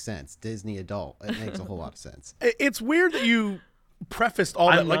 DA, make sense. Disney Adult. It makes a whole lot of sense. It's weird that you prefaced all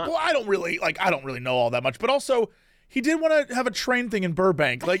that. Like, well, I don't really know all that much, but also he did want to have a train thing in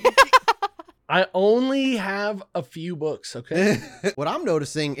Burbank. Like, I only have a few books, okay? What I'm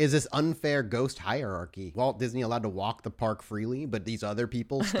noticing is this unfair ghost hierarchy. Walt Disney allowed to walk the park freely, but these other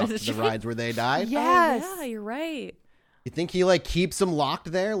people stuck to the rides where they died. Yes. Oh, yeah, you're right. You think he keeps them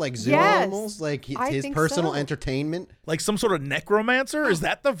locked there like zoo animals? Like it's his personal entertainment? Like some sort of necromancer? Is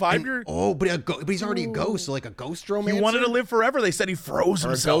that the vibe you're... Oh, but he's already a ghost, so like a ghost romancer? He wanted to live forever. They said he froze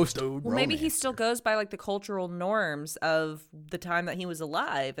himself, dude. Well, maybe he still goes by the cultural norms of the time that he was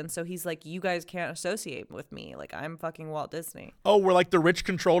alive. And so he's like, you guys can't associate with me. Like, I'm fucking Walt Disney. Oh, we're like the rich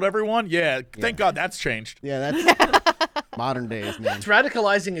controlled everyone? Yeah, thank God that's changed. Yeah, that's modern days, man. It's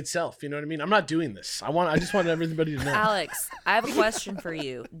radicalizing itself, you know what I mean? I'm not doing this. I just want everybody to know. Alex, I have a question for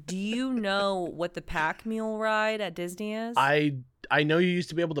you. Do you know what the pack mule ride at Disney is? I know you used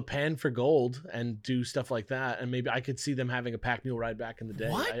to be able to pan for gold and do stuff like that, and maybe I could see them having a pack mule ride back in the day.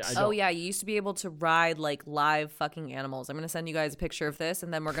 What? Oh, yeah, you used to be able to ride live fucking animals. I'm going to send you guys a picture of this,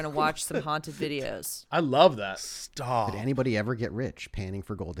 and then we're going to watch some haunted videos. I love that. Stop. Did anybody ever get rich panning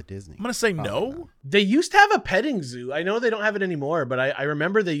for gold at Disney? I'm going to say no. They used to have a petting zoo. I know they don't have it anymore, but I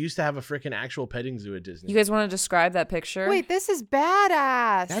remember they used to have a freaking actual petting zoo at Disney. You guys want to describe that picture? Wait, this is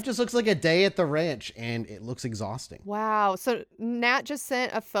badass. That just looks like a day at the ranch, and it looks exhausting. Wow. So Nat just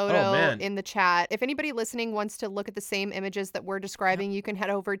sent a photo in the chat. If anybody listening wants to look at the same images that we're describing, you can head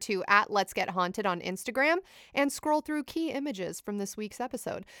over to @Let'sGetHaunted on Instagram and scroll through key images from this week's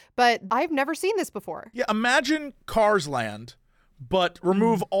episode. But I've never seen this before. Yeah, imagine Cars Land, but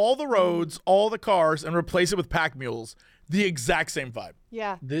remove all the roads, all the cars, and replace it with pack mules. The exact same vibe.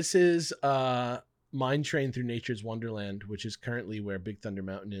 Yeah. This is Mine Train Through Nature's Wonderland, which is currently where Big Thunder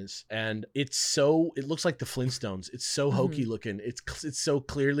Mountain is, and it looks like the Flintstones. It's so hokey looking. It's so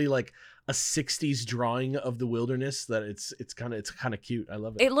clearly like a 60s drawing of the wilderness that it's kind of cute. I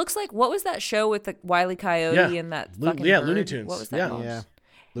love it. It looks like, what was that show with the Wile E. Coyote and that fucking bird? Looney Tunes. What was that called? Yeah.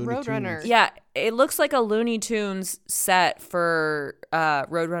 Roadrunner. Yeah, it looks like a Looney Tunes set for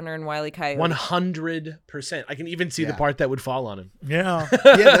Roadrunner and Wile E. Coyote. 100%. I can even see the part that would fall on him. Yeah.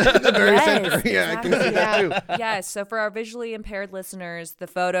 The very center. Yeah, I can see that too. Yes, so for our visually impaired listeners, the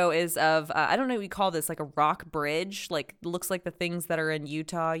photo is of, I don't know what you call this, like a rock bridge. Like, looks like the things that are in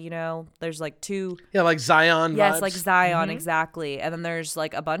Utah, you know? There's two. Yeah, like Zion Yes, vibes. like Zion, exactly. And then there's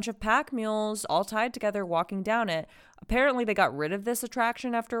a bunch of pack mules all tied together walking down it. Apparently they got rid of this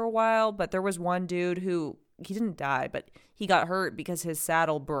attraction after a while, but there was one dude who, he didn't die, but he got hurt because his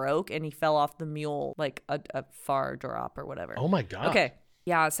saddle broke and he fell off the mule like a far drop or whatever. Oh my God. Okay.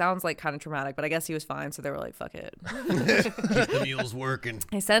 Yeah, it sounds like kind of traumatic, but I guess he was fine, so they were like, fuck it. Keep the mules working.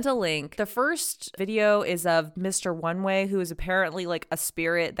 I sent a link. The first video is of Mr. One Way, who is apparently like a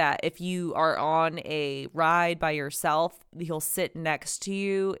spirit that if you are on a ride by yourself, he'll sit next to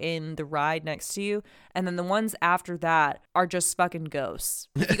you in the ride next to you. And then the ones after that are just fucking ghosts.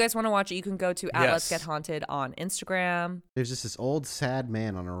 If you guys want to watch it, you can go to Yes. Let's Get Haunted on Instagram. There's just this old sad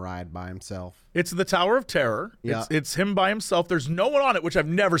man on a ride by himself. It's the Tower of Terror. Yeah. It's him by himself. There's no one on it, which I've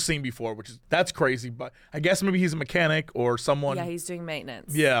never seen before, that's crazy. But I guess maybe he's a mechanic or someone. Yeah, he's doing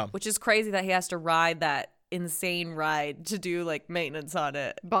maintenance. Yeah. Which is crazy that he has to ride that insane ride to do like maintenance on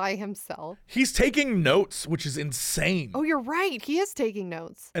it. By himself. He's taking notes, which is insane. Oh, you're right. He is taking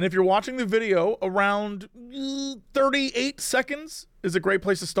notes. And if you're watching the video, around 38 seconds is a great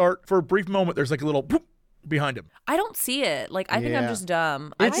place to start. For a brief moment, there's like a little boop behind him. I don't see it. Like, I think I'm Yeah. just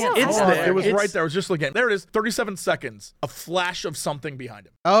dumb. It's- I can't it's see there. It was It's- right there. I was just looking. There it is. 37 seconds. A flash of something behind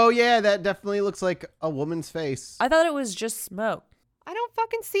him. Oh, yeah, that definitely looks like a woman's face. I thought it was just smoke. I don't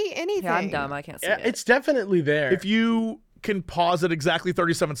fucking see anything. Yeah, I'm dumb. I can't see Yeah, it. it's definitely there. If you can pause at exactly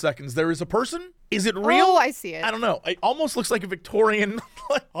 37 seconds, there is a person. Is it real? Oh, I see it. I don't know. It almost looks like a Victorian,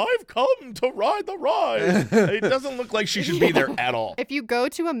 like, I've come to ride the ride. It doesn't look like she should be there at all. If you go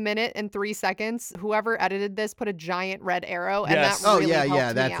to 1 minute and 3 seconds, whoever edited this put a giant red arrow, and Yes. that Oh, really yeah, helped yeah,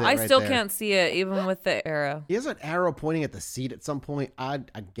 me that's out. it. I right still there. can't see it, even with the arrow. He has an arrow pointing at the seat at some point. I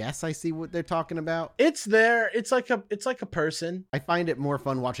guess I see what they're talking about. It's there. It's like a person. I find it more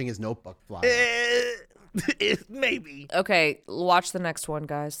fun watching his notebook fly. Maybe. Okay, watch the next one,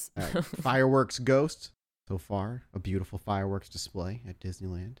 guys. All right. Fireworks Ghost. So far, a beautiful fireworks display at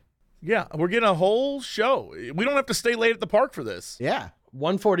Disneyland. Yeah, we're getting a whole show. We don't have to stay late at the park for this. Yeah.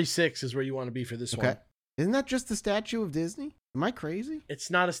 146 is where you want to be for this Okay. one. Isn't that just the statue of Disney? Am I crazy? It's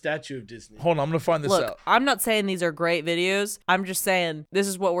not a statue of Disney. Hold on, I'm going to find this Look, out. I'm not saying these are great videos. I'm just saying this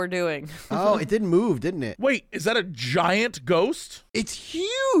is what we're doing. Oh, it did move, didn't it? Wait, is that a giant ghost? It's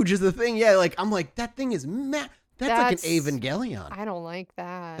huge is the thing. Yeah, like I'm like, that thing is That's like an Evangelion. I don't like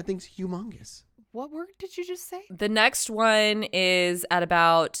that. That thing's humongous. What word did you just say? The next one is at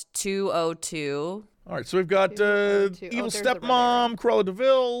about 2:02. All right, so we've got Two. Evil there's the red Stepmom, Cruella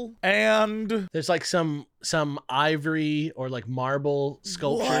DeVille, and... There's like some ivory or like marble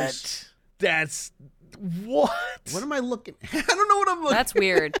sculptures. What? That's... What? What am I looking? I don't know what I'm looking. That's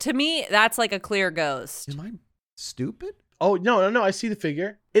weird. To me, that's like a clear ghost. Am I stupid? Oh no! I see the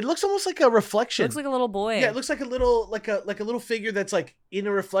figure. It looks almost like a reflection. Looks like a little boy. Yeah, it looks like a little little figure that's like in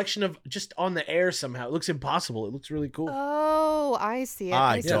a reflection of just on the air somehow. It looks impossible. It looks really cool. Oh, I see it.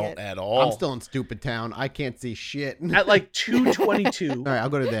 I see don't it. at all. I'm still in stupid town. I can't see shit. At like 222. All right, I'll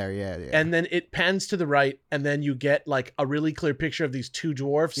go to there. Yeah, yeah. And then it pans to the right, and then you get like a really clear picture of these two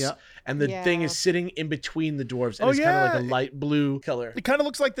dwarfs. Yep. And the thing Yeah. is sitting in between the dwarfs. And Oh, it's kind of like yeah. a light blue color. It kind of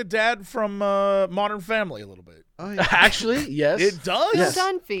looks like the dad from Modern Family a little bit. Oh, yeah. Actually, yes. It does? Yes.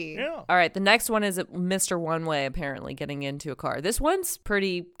 Dunphy. Yeah. All right, the next one is Mr. One Way apparently getting into a car. This one's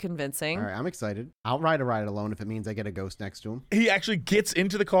pretty convincing. All right, I'm excited. I'll ride a ride alone if it means I get a ghost next to him. He actually gets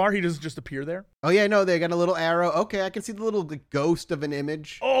into the car. He doesn't just appear there. Oh yeah, no, they got a little arrow. Okay, I can see the little ghost of an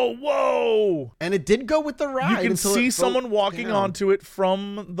image. Oh, whoa. And it did go with the ride. You can until see it someone broke walking down. onto it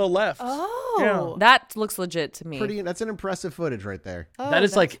from the left. Oh. That looks legit to me. That's an impressive footage right there. Oh, That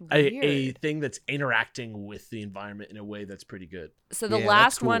is like that's a weird. thing that's interacting with the environment in a way that's pretty good. So the Yeah,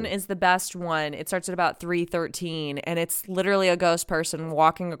 last that's one cool. is the best one. It starts at about 3:13, and it's literally a ghost person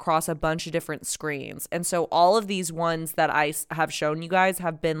walking across a bunch of different screens. And so all of these ones that I have shown you guys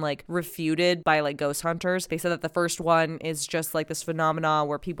have been like refuted by like ghost hunters. They said that the first one is just like this phenomenon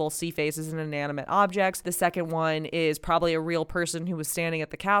where people see faces and inanimate objects. The second one is probably a real person who was standing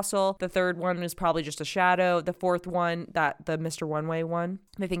at the castle. The third one is probably just a shadow. The fourth one, that the Mr. One Way one,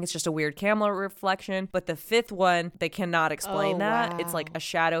 they think it's just a weird camera reflection. But the fifth one, they cannot explain Oh, that. wow. It's like a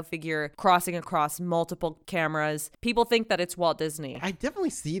shadow figure crossing across multiple cameras. People think that it's Walt Disney. I definitely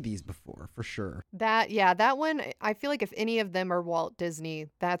see these before, for sure. That one, I feel like if any of them are Walt Disney,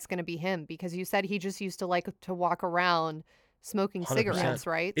 that's going to be him, because you said he just used to like to walk around smoking 100%. cigarettes,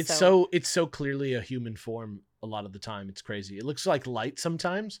 right? It's so clearly a human form a lot of the time. It's crazy. It looks like light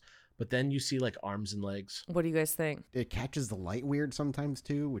sometimes, but then you see like arms and legs. What do you guys think? It catches the light weird sometimes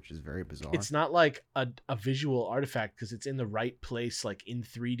too, which is very bizarre. It's not like a visual artifact because it's in the right place, like in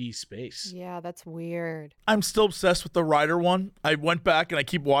 3D space. Yeah, that's weird. I'm still obsessed with the Rider one. I went back and I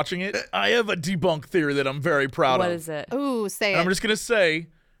keep watching it. I have a debunk theory that I'm very proud What of. is it? Ooh, say And I'm it. just going to say,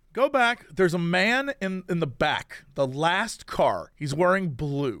 go back. There's a man in the back, the last car. He's wearing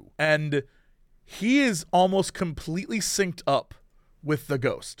blue. And he is almost completely synced up with the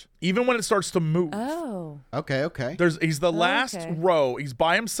ghost, even when it starts to move. Oh. Okay. He's the last Okay. row. He's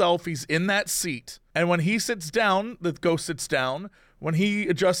by himself. He's in that seat. And when he sits down, the ghost sits down. When he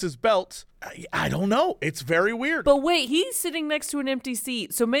adjusts his belt, I don't know. It's very weird. But wait, he's sitting next to an empty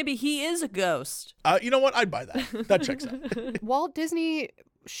seat, so maybe he is a ghost. You know what? I'd buy that. That checks out. Walt Disney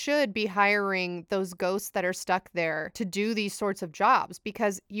should be hiring those ghosts that are stuck there to do these sorts of jobs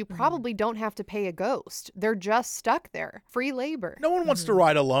because you probably don't have to pay a ghost. They're just stuck there. Free labor. No one wants to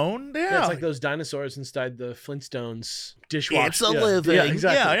ride alone. Yeah. Yeah, it's like those dinosaurs inside the Flintstones dishwasher. It's a living. Yeah,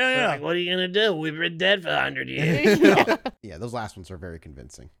 exactly. Yeah. They're like, what are you going to do? We've been dead for 100 years. Yeah, those last ones are very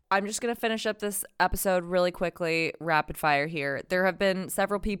convincing. I'm just going to finish up this episode really quickly, rapid fire here. There have been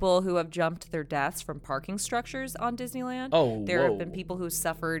several people who have jumped their deaths from parking structures on Disneyland. Oh, There whoa. have been people who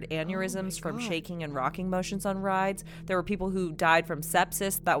suffered aneurysms from shaking and rocking motions on rides. There were people who died from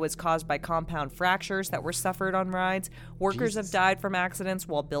sepsis that was caused by compound fractures that were suffered on rides. Workers have died from accidents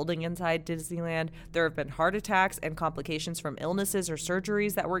while building inside Disneyland. There have been heart attacks and complications from illnesses or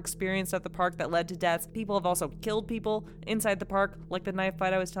surgeries that were experienced at the park that led to deaths. People have also killed people inside the park, like the knife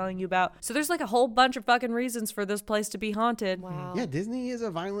fight I was telling you about. So there's like a whole bunch of fucking reasons for this place to be haunted. Wow. Yeah, Disney is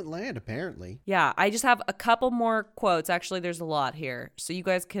a violent land, apparently. Yeah, I just have a couple more quotes. Actually, there's a lot here. So you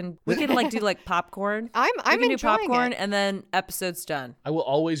guys can, we can like do like popcorn. I'm we can do enjoying popcorn it. and then episode's done. I will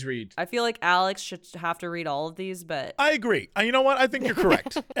always read. I feel like Alex should have to read all of these, but I agree. You know what? I think you're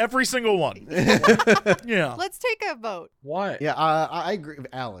correct. Every single one. Yeah. Let's take a vote. Why? Yeah, I agree with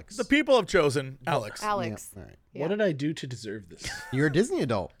Alex. The people have chosen Alex. Alex. Yeah, all right. Yeah. What did I do to deserve this? You're a Disney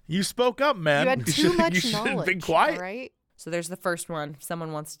adult. You spoke up, man. You had too much you should have knowledge. been quiet. Right? so there's the first one. If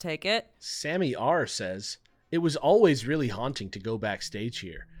someone wants to take it. Sammy R says, it was always really haunting to go backstage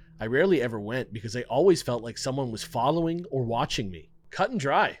here. I rarely ever went because I always felt like someone was following or watching me. Cut and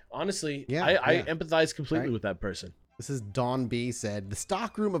dry. Honestly, Yeah, I yeah. empathize completely Right. with that person. This is Dawn B said, the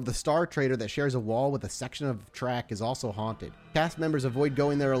stockroom of the Star Trader that shares a wall with a section of track is also haunted. Cast members avoid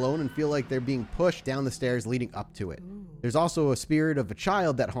going there alone and feel like they're being pushed down the stairs leading up to it. There's also a spirit of a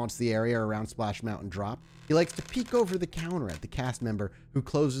child that haunts the area around Splash Mountain Drop. He likes to peek over the counter at the cast member who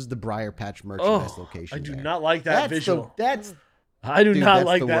closes the Briar Patch merchandise location. I do there. not like that That's visual. I do not that's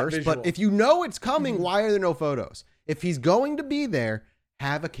like the that worst. visual. But if you know it's coming, why are there no photos? If he's going to be there,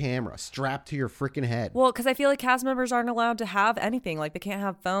 have a camera strapped to your freaking head. Well, because I feel like cast members aren't allowed to have anything. Like they can't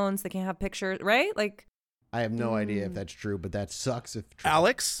have phones, they can't have pictures, right? Like I have no idea if that's true, but that sucks if true.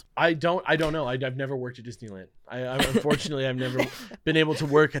 Alex? I don't know. I've never worked at Disneyland. Unfortunately, I've never been able to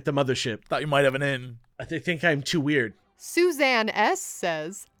work at the mothership. Thought you might have an in. They think I'm too weird. Suzanne S.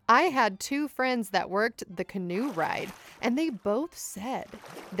 says, I had two friends that worked the canoe ride, and they both said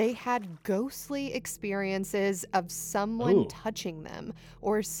they had ghostly experiences of someone Ooh. touching them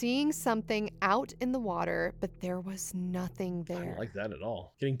or seeing something out in the water, but there was nothing I there. don't like that at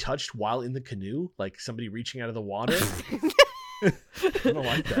all. Getting touched while in the canoe, like somebody reaching out of the water. I don't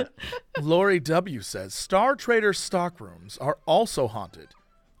like that. Lori W. says, Star Trader stockrooms are also haunted.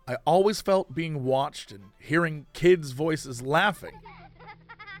 I always felt being watched and hearing kids' voices laughing.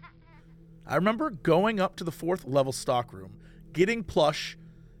 I remember going up to the 4th level stockroom, getting plush,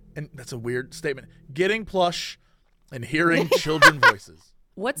 and that's a weird statement, getting plush and hearing children voices.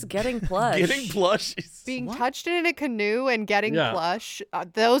 what's getting plush? Getting plush is... Being touched in a canoe and getting Yeah. plush,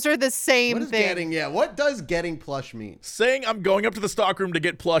 those are the same What is thing. what does getting plush mean? Saying I'm going up to the stockroom to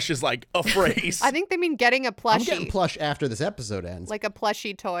get plush is like a phrase. I think they mean getting a I'm plushie, getting plush after this episode ends. like a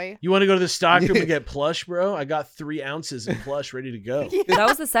plushie toy. You want to go to the stockroom and get plush, bro? I got 3 ounces of plush ready to go. That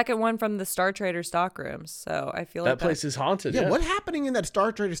was the second one from the Star Trader stockrooms. So I feel like That place is haunted. yeah, Yeah, what's happening in that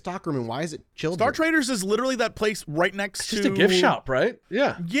Star Trader stockroom and why is it children? Star Traders is literally that place right next It's to... just a gift shop, right?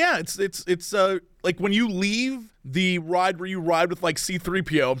 Yeah. Yeah, it's like when you leave the ride where you ride with like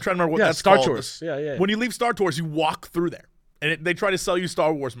C-3PO. I'm trying to remember what Yeah, that's Star called. Tours. Yeah. When you leave Star Tours, you walk through there, and they try to sell you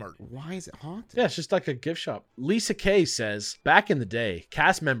Star Wars merch. Why is it haunted? Yeah, it's just like a gift shop. Lisa Kay says, back in the day,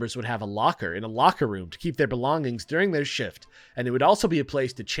 cast members would have a locker in a locker room to keep their belongings during their shift, and it would also be a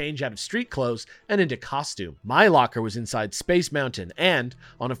place to change out of street clothes and into costume. My locker was inside Space Mountain, and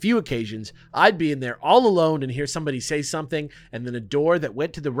on a few occasions, I'd be in there all alone and hear somebody say something, and then a door that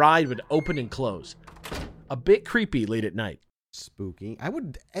went to the ride would open and close. A bit creepy late at night. Spooky.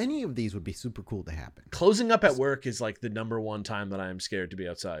 Any of these would be super cool to happen. Closing up at work is like the number one time that I am scared to be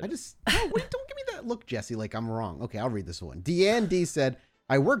outside. Don't give me that look, Jesse, like I'm wrong. Okay, I'll read this one. Deanne D said,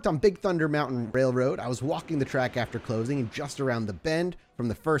 I worked on Big Thunder Mountain Railroad. I was walking the track after closing, and just around the bend from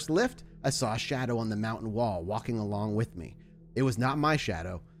the first lift, I saw a shadow on the mountain wall walking along with me. It was not my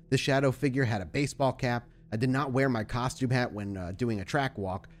shadow. The shadow figure had a baseball cap, I did not wear my costume hat when doing a track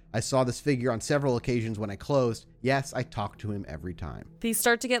walk. I saw this figure on several occasions when I closed. Yes, I talked to him every time. These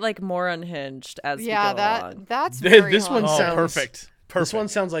start to get like more unhinged as we go on. That's very This one haunting. sounds perfect. This one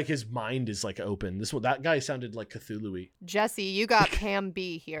sounds like his mind is like open. That guy sounded like Cthulhu-y. Jesse, you got Pam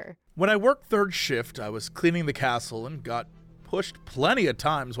B here. When I worked third shift, I was cleaning the castle and got pushed plenty of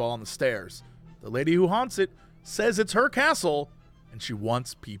times while on the stairs. The lady who haunts it says it's her castle, and she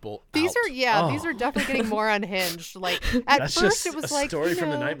wants people These out. are these are definitely getting more unhinged. Like at That's first just it was a like story you from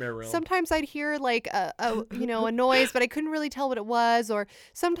the know, nightmare realm. Sometimes I'd hear like a noise, but I couldn't really tell what it was. Or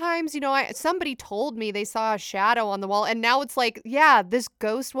sometimes somebody told me they saw a shadow on the wall, and now it's like this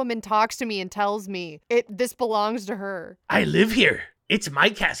ghost woman talks to me and tells me this belongs to her. I live here. It's my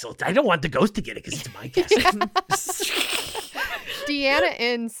castle. I don't want the ghost to get it because it's my castle. Deanna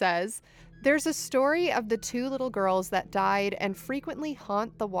N says, there's a story of the two little girls that died and frequently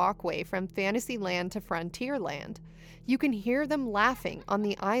haunt the walkway from Fantasyland to Frontierland. You can hear them laughing on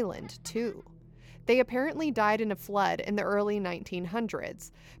the island, too. They apparently died in a flood in the early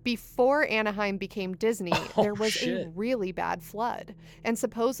 1900s. Before Anaheim became Disney, there was a really bad flood, and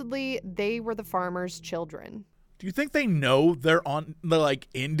supposedly they were the farmers' children. Do you think they know they're like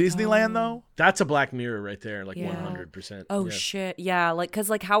in Disneyland though? That's a Black Mirror right there, like Yeah. 100%. Oh, yeah. shit. Yeah. Like, because,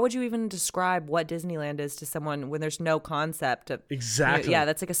 like, how would you even describe what Disneyland is to someone when there's no concept of. Exactly. Yeah,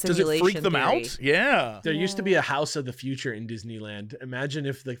 that's like a Does simulation. it freak them theory. out? Yeah. There used to be a House of the Future in Disneyland. Imagine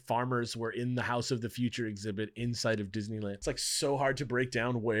if the farmers were in the House of the Future exhibit inside of Disneyland. It's like so hard to break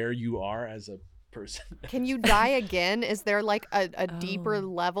down where you are as a person. Can you die again? Is there like a deeper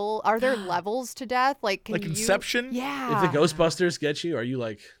level? Are there levels to death? Like, can Like you... Inception? Yeah. If the Ghostbusters get you, are you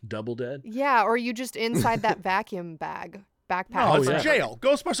like double dead? Yeah, or are you just inside that vacuum backpack? No, it's yeah. jail.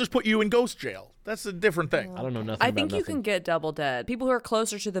 Ghostbusters put you in ghost jail. That's a different thing. I don't know nothing I about think you nothing. can get double dead. People who are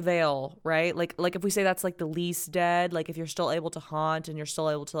closer to the veil, right? Like if we say that's like the least dead, like if you're still able to haunt and you're still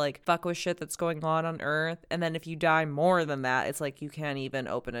able to like fuck with shit that's going on Earth, and then if you die more than that, it's like you can't even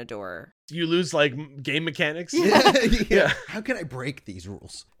open a door. You lose like game mechanics. Yeah. How can I break these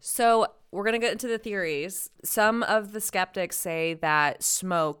rules? So we're going to get into the theories. Some of the skeptics say that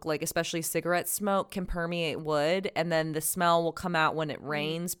smoke, like especially cigarette smoke, can permeate wood, and then the smell will come out when it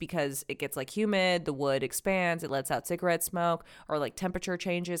rains because it gets like humid, the wood expands, it lets out cigarette smoke, or like temperature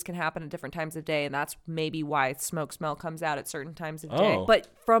changes can happen at different times of day, and that's maybe why smoke smell comes out at certain times of day. Oh. But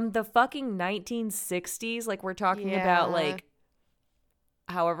from the fucking 1960s, like we're talking about like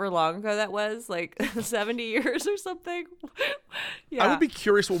however long ago that was, like 70 years or something. Yeah. I would be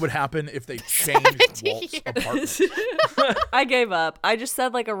curious what would happen if they changed Walt's apartment. I gave up. I just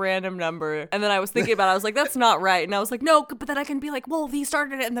said like a random number, and then I was thinking about it. I was like, that's not right. And I was like, no, but then I can be like, well, he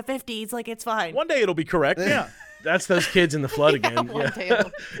started it in the 50s. Like, it's fine. One day it'll be correct. Yeah. That's those kids in the flood again. Yeah.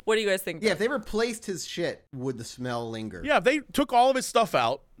 What do you guys think? Yeah, if they replaced his shit, would the smell linger? Yeah, if they took all of his stuff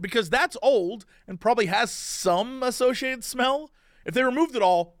out, because that's old and probably has some associated smell. If they removed it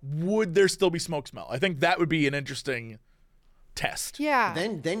all, would there still be smoke smell? I think that would be an interesting test. Yeah.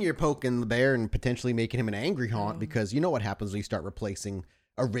 Then you're poking the bear and potentially making him an angry haunt, because you know what happens when you start replacing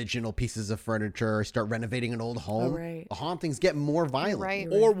original pieces of furniture or start renovating an old home. right. The hauntings get more violent. Right.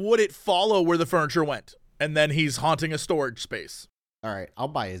 Or would it follow where the furniture went? And then he's haunting a storage space. All right, I'll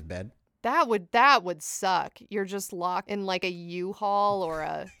buy his bed. That would suck. You're just locked in like a U-Haul or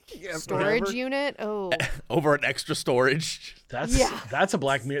a storage whatever. unit. Oh. Over an extra storage. That's a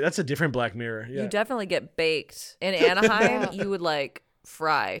Black Mirror. That's a different Black Mirror. Yeah. You definitely get baked. In Anaheim, you would like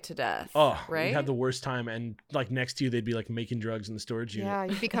fry to death. Oh, right? You'd have the worst time, and like next to you, they'd be like making drugs in the storage unit. Yeah,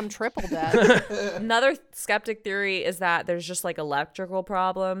 you become triple dead. Another skeptic theory is that there's just like electrical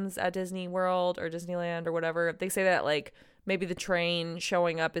problems at Disney World or Disneyland or whatever. They say that like maybe the train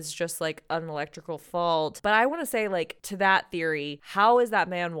showing up is just like an electrical fault. But I want to say, like, to that theory, how is that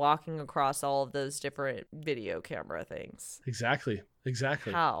man walking across all of those different video camera things? Exactly.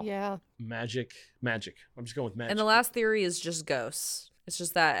 How? Yeah. Magic. I'm just going with magic. And the last theory is just ghosts. It's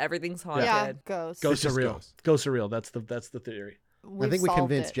just that everything's haunted. Yeah, ghosts. Ghosts are just real. ghosts. Ghosts are real. That's the theory. I think we solved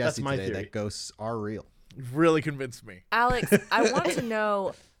convinced it. Jesse That's my today theory. that ghosts are real. You've really convinced me. Alex, I want to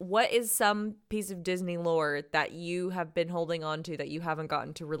know, what is some piece of Disney lore that you have been holding on to that you haven't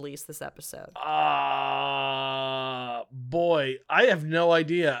gotten to release this episode? Boy, I have no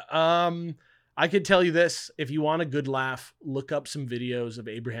idea. I could tell you this. If you want a good laugh, look up some videos of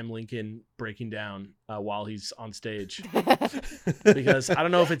Abraham Lincoln breaking down while he's on stage. Because I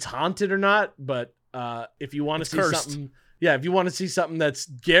don't know if it's haunted or not, but if you want to see cursed. something... Yeah, if you want to see something that's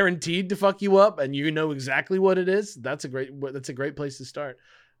guaranteed to fuck you up and you know exactly what it is, that's a great place to start.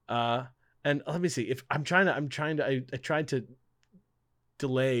 And let me see, if I tried to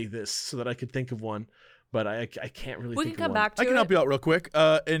delay this so that I could think of one, but I can't really. We think can come of one. back to I can it. help you out real quick.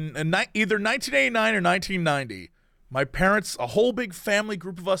 In either 1989 or 1990, my parents, a whole big family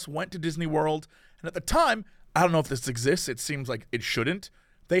group of us, went to Disney World. And at the time, I don't know if this exists. It seems like it shouldn't.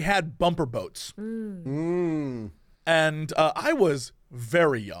 They had bumper boats. And I was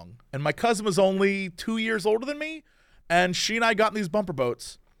very young. And my cousin was only 2 years older than me. And she and I got in these bumper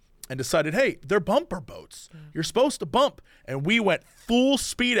boats and decided, hey, they're bumper boats. You're supposed to bump. And we went full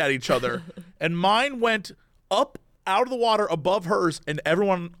speed at each other. And mine went up out of the water above hers. And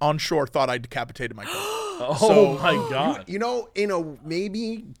everyone on shore thought I decapitated my cousin. My God. You know,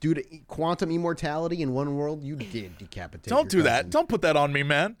 maybe due to quantum immortality in one world, you did decapitate. Don't do your that. cousin. Don't put that on me,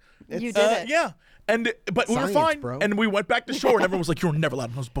 man. You did it. Yeah. But we were Science, fine. bro. And we went back to shore and everyone was like, you're never allowed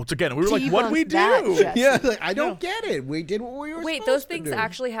on those boats again. And we were like, what'd we Debunk that, do? Jesse. Yeah, like, I don't get it. We did what we were Wait, supposed those to things do.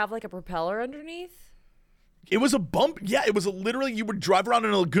 actually have like a propeller underneath? It was a bump. Yeah, it was literally, you would drive around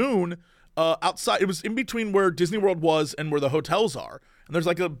in a lagoon outside. It was in between where Disney World was and where the hotels are. And there's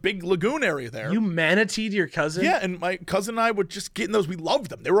like a big lagoon area there. You manateed your cousin? Yeah, and my cousin and I would just get in those. We loved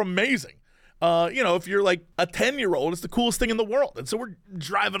them. They were amazing. If you're like a 10-year-old, it's the coolest thing in the world. And so we're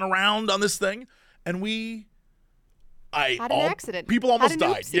driving around on this thing, and Had an accident. People almost Had an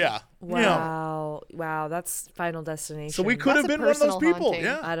died. oopsie. Yeah. Wow, that's Final Destination. So we could have That's a been one of those personal people. haunting.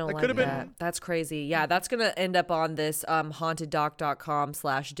 Yeah, I don't that like could have that. been. That's crazy. Yeah, that's gonna end up on this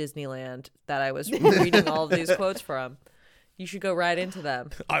haunteddoc.com/Disneyland that I was reading all of these quotes from. You should go right into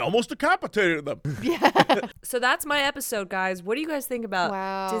them. I almost decapitated them. So that's my episode, guys. What do you guys think about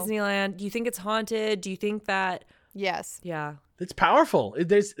Wow. Disneyland? Do you think it's haunted? Do you think that? Yes. Yeah. It's powerful.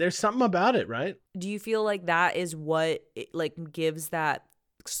 There's something about it, right? Do you feel like that is what gives that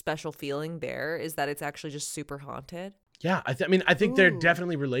special feeling there? Is that it's actually just super haunted? Yeah, I think they're Ooh.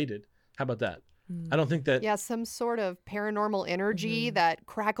 definitely related. How about that? I don't think that. Yeah, some sort of paranormal energy that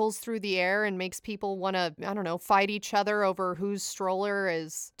crackles through the air and makes people want to, I don't know, fight each other over whose stroller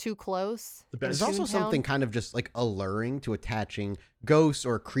is too close. The in best- There's also Toontown. something kind of just like alluring to attaching ghosts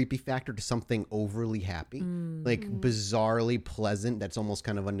or a creepy factor to something overly happy, like bizarrely pleasant. That's almost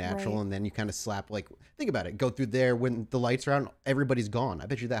kind of unnatural. Right. And then you kind of slap, like, think about it. Go through there when the lights are on, everybody's gone. I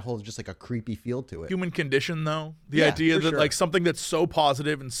bet you that holds just like a creepy feel to it. Human condition, though. The Yeah, idea for that sure. like something that's so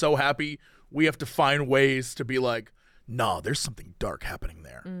positive and so happy, we have to find ways to be like, no, there's something dark happening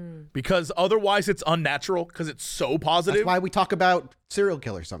there. Because otherwise it's unnatural because it's so positive. That's why we talk about serial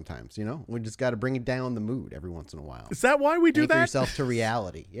killers sometimes, you know? We just got to bring it down the mood every once in a while. Is that why we do Anchor that? yourself to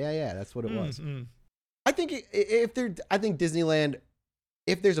reality. Yeah, that's what it was. Mm. I think I think Disneyland,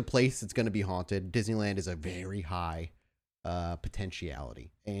 if there's a place that's going to be haunted, Disneyland is a very high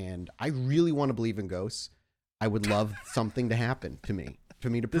potentiality. And I really want to believe in ghosts. I would love something to happen to me to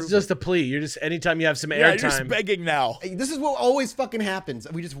This prove is just it. a plea. You're just anytime you have some Yeah, you're just airtime. begging now. This is what always fucking happens.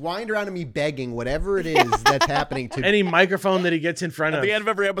 We just wind around to me begging whatever it is that's happening to Any microphone that he gets in front At of. the end of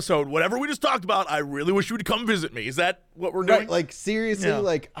every episode, whatever we just talked about, I really wish you would come visit me. Is that what we're doing? Right, like seriously, Yeah.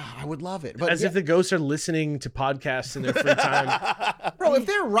 like I would love it. But As if the ghosts are listening to podcasts in their free time. bro, if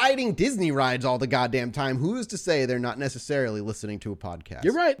they're riding Disney rides all the goddamn time, who's to say they're not necessarily listening to a podcast?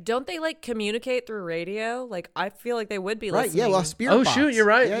 You're right. Don't they communicate through radio? I feel like they would be Right, listening. yeah, well, Spirit Oh, Box. shoot, you're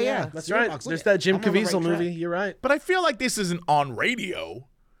right. Yeah. That's Spirit right. Box. There's Look, that Jim I'm on the right Caviezel movie. track. You're right. But I feel like this isn't on radio.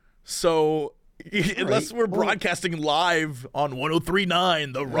 So unless we're broadcasting live on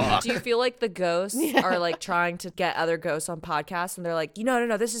 103.9 The Rock. Do you feel like the ghosts are trying to get other ghosts on podcasts and they're like,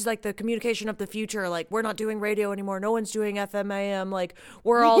 no, this is like the communication of the future. Like, we're not doing radio anymore. No one's doing FM, AM. Like,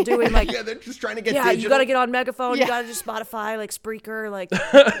 we're all doing Yeah, they're just trying to get yeah, digital. you got to get on Megaphone. Yeah. You got to do Spotify, Spreaker.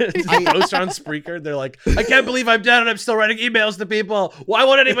 Ghosts are on Spreaker. They're like, I can't believe I'm dead and I'm still writing emails to people. Why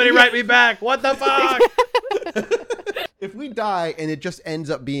won't anybody write me back? What the fuck? If we die and it just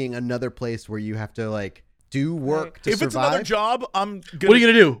ends up being another place where you have to do work to If it's survive, another job, I'm gonna. What are you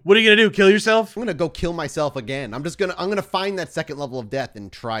gonna do? What are you gonna do? Kill yourself? I'm gonna go kill myself again. I'm gonna find that second level of death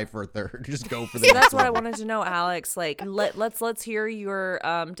and try for a third. Just go for the. So next that's what I level. wanted to know, Alex. Let's hear your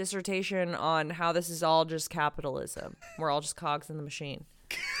dissertation on how this is all just capitalism. We're all just cogs in the machine.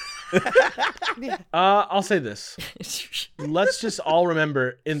 I'll say this. Let's just all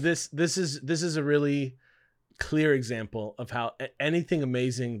remember this is a really clear example of how anything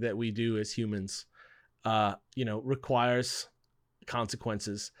amazing that we do as humans requires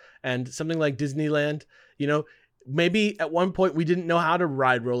consequences. And something like Disneyland, maybe at one point we didn't know how to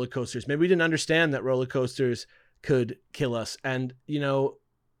ride roller coasters. Maybe we didn't understand that roller coasters could kill us. And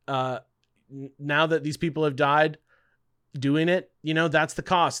now that these people have died doing it, that's the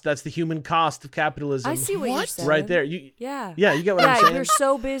cost. That's the human cost of capitalism. I see what you're saying. right there. Yeah. Yeah, you get what I'm saying. You're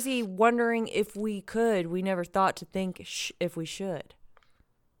so busy wondering if we could. We never thought to think if we should.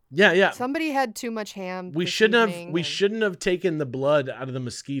 Yeah. Somebody had too much ham. We this shouldn't have. evening We and- shouldn't have taken the blood out of the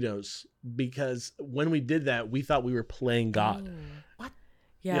mosquitoes because when we did that, we thought we were playing God.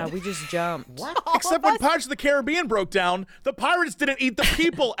 Yeah, we just jumped. Except when Pirates of the Caribbean broke down, the pirates didn't eat the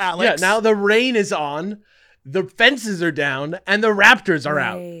people, Alex. Yeah. Now the rain is on, the fences are down, and the raptors are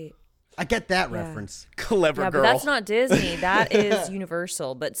out. Right. I get that reference. Clever Yeah, girl. but that's not Disney. That is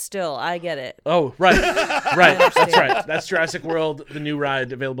Universal. But still, I get it. Oh, right, right. That's understand. right. That's Jurassic World, the new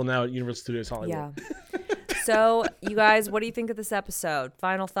ride available now at Universal Studios Hollywood. Yeah. So, you guys, what do you think of this episode?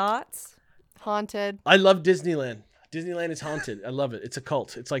 Final thoughts? Haunted. I love Disneyland. Disneyland is haunted. I love it. It's a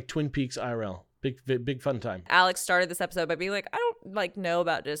cult. It's like Twin Peaks IRL. Big fun time. Alex started this episode by being like, I don't know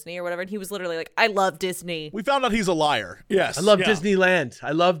about Disney or whatever. And he was literally like, I love Disney. We found out he's a liar. Yes. I love Disneyland.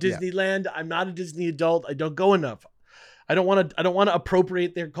 I love Disneyland. I'm not a Disney adult. I don't go enough. I don't want to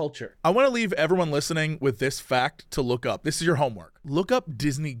appropriate their culture. I want to leave everyone listening with this fact to look up. This is your homework. Look up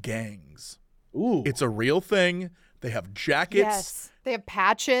Disney gangs. Ooh. It's a real thing. They have jackets. Yes. They have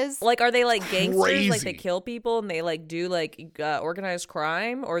patches. Like, are they like gangsters? Crazy. Like, they kill people and they like do like organized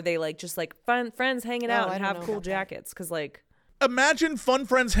crime? Or are they like just like fun friends hanging out I and don't have know cool about that. jackets? Because like Imagine fun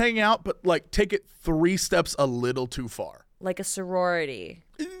friends hang out, but like take it 3 steps a little too far. a sorority.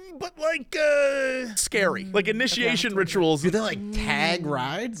 But like scary. Like initiation rituals. Do they like tag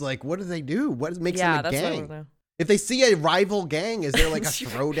rides? Like, what do they do? What makes them a That's what I gang? want to know. If they see a rival gang, is there like a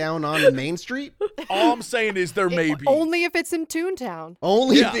throwdown on Main Street? All I'm saying is there may be. Only if it's in Toontown.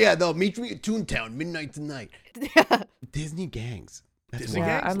 Only Yeah. if they'll meet me at Toontown midnight tonight. Disney gangs. That's Disney wild.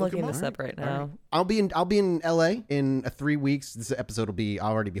 gangs? Yeah, I'm Look looking 'em this up. up right now. I'll be in LA in 3 weeks. This episode I'll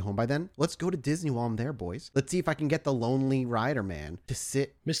already be home by then. Let's go to Disney while I'm there, boys. Let's see if I can get the lonely rider man to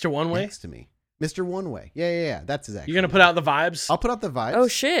sit Mr. One Way. next to me. Mr. One Way. Yeah. That's his actual You're gonna put name. out the vibes. I'll put out the vibes. Oh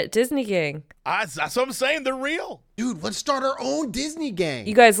shit, Disney gang. That's what I'm saying. They're real. Dude, let's start our own Disney gang.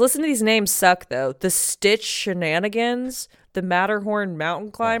 You guys, listen to these names suck though. The Stitch Shenanigans, the Matterhorn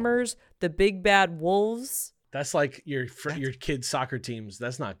Mountain Climbers, the Big Bad Wolves. That's like your kids' soccer teams.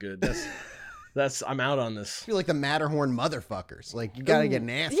 That's not good. That's I'm out on this. I feel like the Matterhorn motherfuckers. Like, you gotta get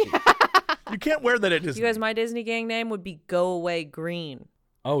nasty. You can't wear that at Disney. You guys, my Disney gang name would be Go Away Green.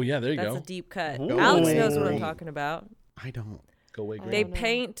 Oh yeah, there you That's go. a deep cut. Ooh. Alex Go knows what Away I'm talking about. I don't. Go away, I Green. They don't know.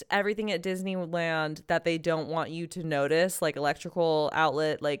 paint everything at Disneyland that they don't want you to notice, like electrical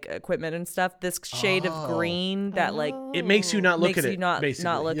outlet, like equipment and stuff. This shade of green that like It makes you not look makes at you it. not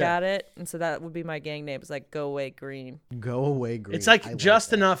basically. look Yeah. at it, and so that would be my gang name. It's like Go Away Green. Go away, green. It's like I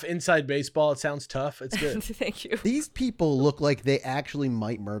just that. enough inside baseball. It sounds tough. It's good. Thank you. These people look like they actually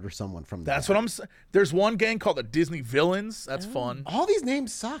might murder someone from That's that. what I'm saying. There's one gang called the Disney Villains. That's fun. All these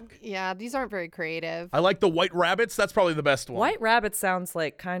names suck. Yeah, these aren't very creative. I like the White Rabbits. That's probably the best one. White Rabbit sounds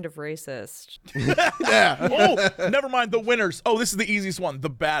like kind of racist. Yeah. Oh, never mind. The winners. Oh, this is the easiest one.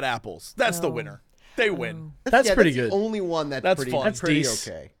 The Bad Apples. That's the winner. They win. That's pretty the good. only one that's That's pretty, fun. That's pretty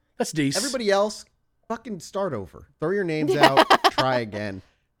decent. okay. That's decent. Everybody else, fucking start over. Throw your names out. Try again.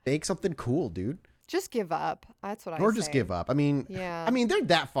 Make something cool, dude. Just give up. That's what I Or say. just give up. I mean, Yeah. they're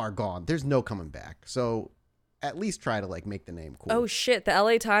that far gone. There's no coming back. So at least try to like make the name cool. Oh shit, the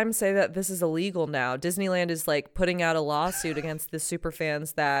LA Times say that this is illegal now. Disneyland is like putting out a lawsuit against the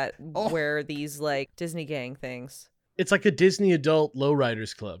superfans that wear these like Disney gang things. It's like a Disney adult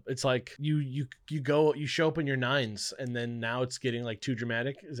lowriders club. It's like you show up in your 9s, and then now it's getting like too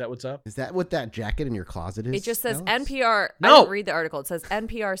dramatic. Is that what's up? Is that what that jacket in your closet is? It just says Alex? NPR. No. I didn't read the article. It says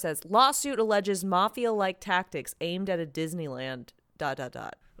NPR says lawsuit alleges mafia-like tactics aimed at a Disneyland. ...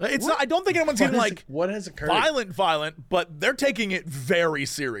 It's not, I don't think anyone's even like What has occurred? violent, but they're taking it very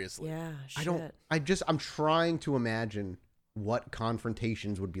seriously. Yeah, shit. I'm trying to imagine what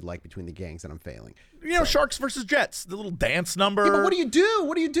confrontations would be like between the gangs, and I'm failing. You know, Sharks versus Jets, the little dance number. Yeah, but what do you do?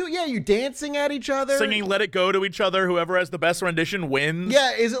 What do you do? Yeah, you dancing at each other? Singing Let It Go to each other. Whoever has the best rendition wins.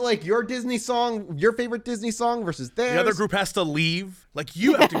 Yeah, is it like your Disney song, your favorite Disney song versus theirs? The other group has to leave. Like,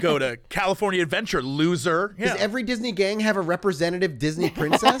 you have to go to California Adventure, loser. Yeah. Does every Disney gang have a representative Disney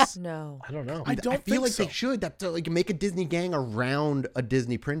princess? No. I don't know. I don't I feel think like so. they should. That to like make a Disney gang around a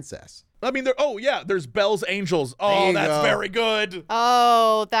Disney princess. I mean, there's Belle's Angels. There Oh, you that's go. very good.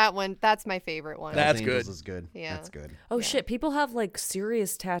 Oh, that one. That's my favorite one. That's Hells Angels good. Is good. Yeah. That's good. Oh shit, people have like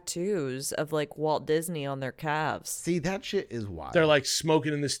serious tattoos of like Walt Disney on their calves. See, that shit is wild. They're like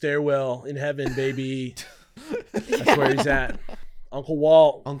smoking in the stairwell in heaven, baby. That's where he's at. Uncle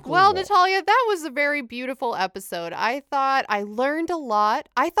Walt. Uncle Well, Walt. Natalia, that was a very beautiful episode. I thought I learned a lot.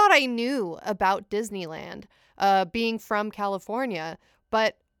 I thought I knew about Disneyland, being from California,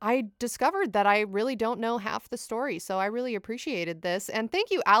 but I discovered that I really don't know half the story. So I really appreciated this. And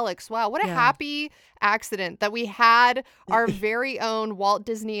thank you, Alex. Wow, what a happy accident that we had our very own Walt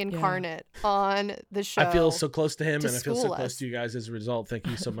Disney incarnate on the show. I feel so close to him, to and I feel so school close us. to you guys as a result. Thank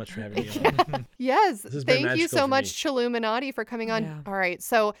you so much for having me on. Yes. This has been Thank you magical so for much, me. Chilluminati, for coming on. Yeah. All right.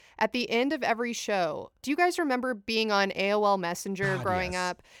 So at the end of every show, do you guys remember being on AOL Messenger God, growing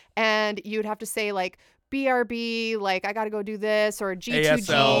yes. up? And you'd have to say, like, BRB, like, I got to go do this, or G2G. ASL.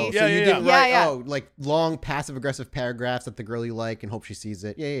 So you Yeah. didn't Yeah, write, yeah. like long passive-aggressive paragraphs that the girl you like and hope she sees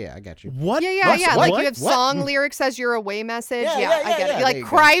it. Yeah, I got you. What? Yeah. What? Like you have What? song lyrics as your away message. Yeah, Yeah, yeah, I get yeah, it. yeah. You like There you go.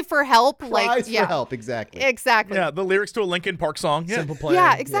 cry for help. Cries yeah. for help, exactly. Exactly. Yeah, the lyrics to a Linkin Park song. Yeah. Simple plan.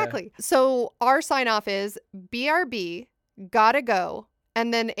 Yeah, exactly. So our sign off is BRB, gotta go,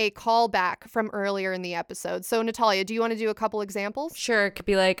 and then a call back from earlier in the episode. So Natalia, do you want to do a couple examples? Sure, it could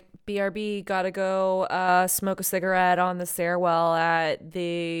be like, BRB, gotta go smoke a cigarette on the stairwell at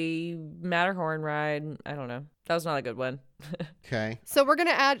the Matterhorn ride. I don't know. That was not a good one. Okay. So we're going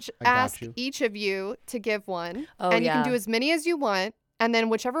to got ask you. each of you to give one. Oh, and you can yeah. do as many as you want. And then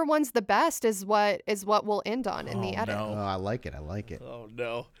whichever one's the best is what we'll end on in the edit. Oh, No. I like it. Oh,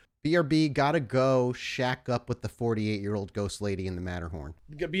 no. BRB gotta go shack up with the 48-year-old ghost lady in the Matterhorn.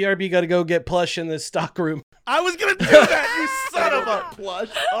 BRB got to go get plush in the stock room. I was going to do that, you son of a plush.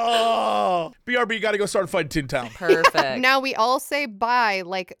 Oh. BRB got to go start a fight in Town. Perfect. Now we all say bye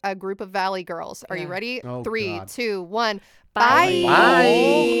like a group of Valley girls. Are you Yeah. ready? Oh, 3, God. 2, 1. Bye.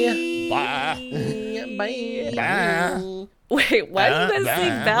 Bye. Bye. Bye. Bye. Wait, why do you guys think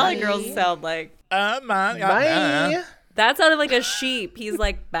Bye. Valley Girls sound like? Bye. That sounded like a sheep. He's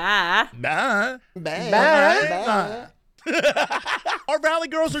like, bah. Bye. Bye. Our Valley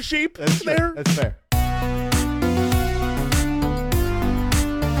Girls are sheep. That's fair. They're That's fair.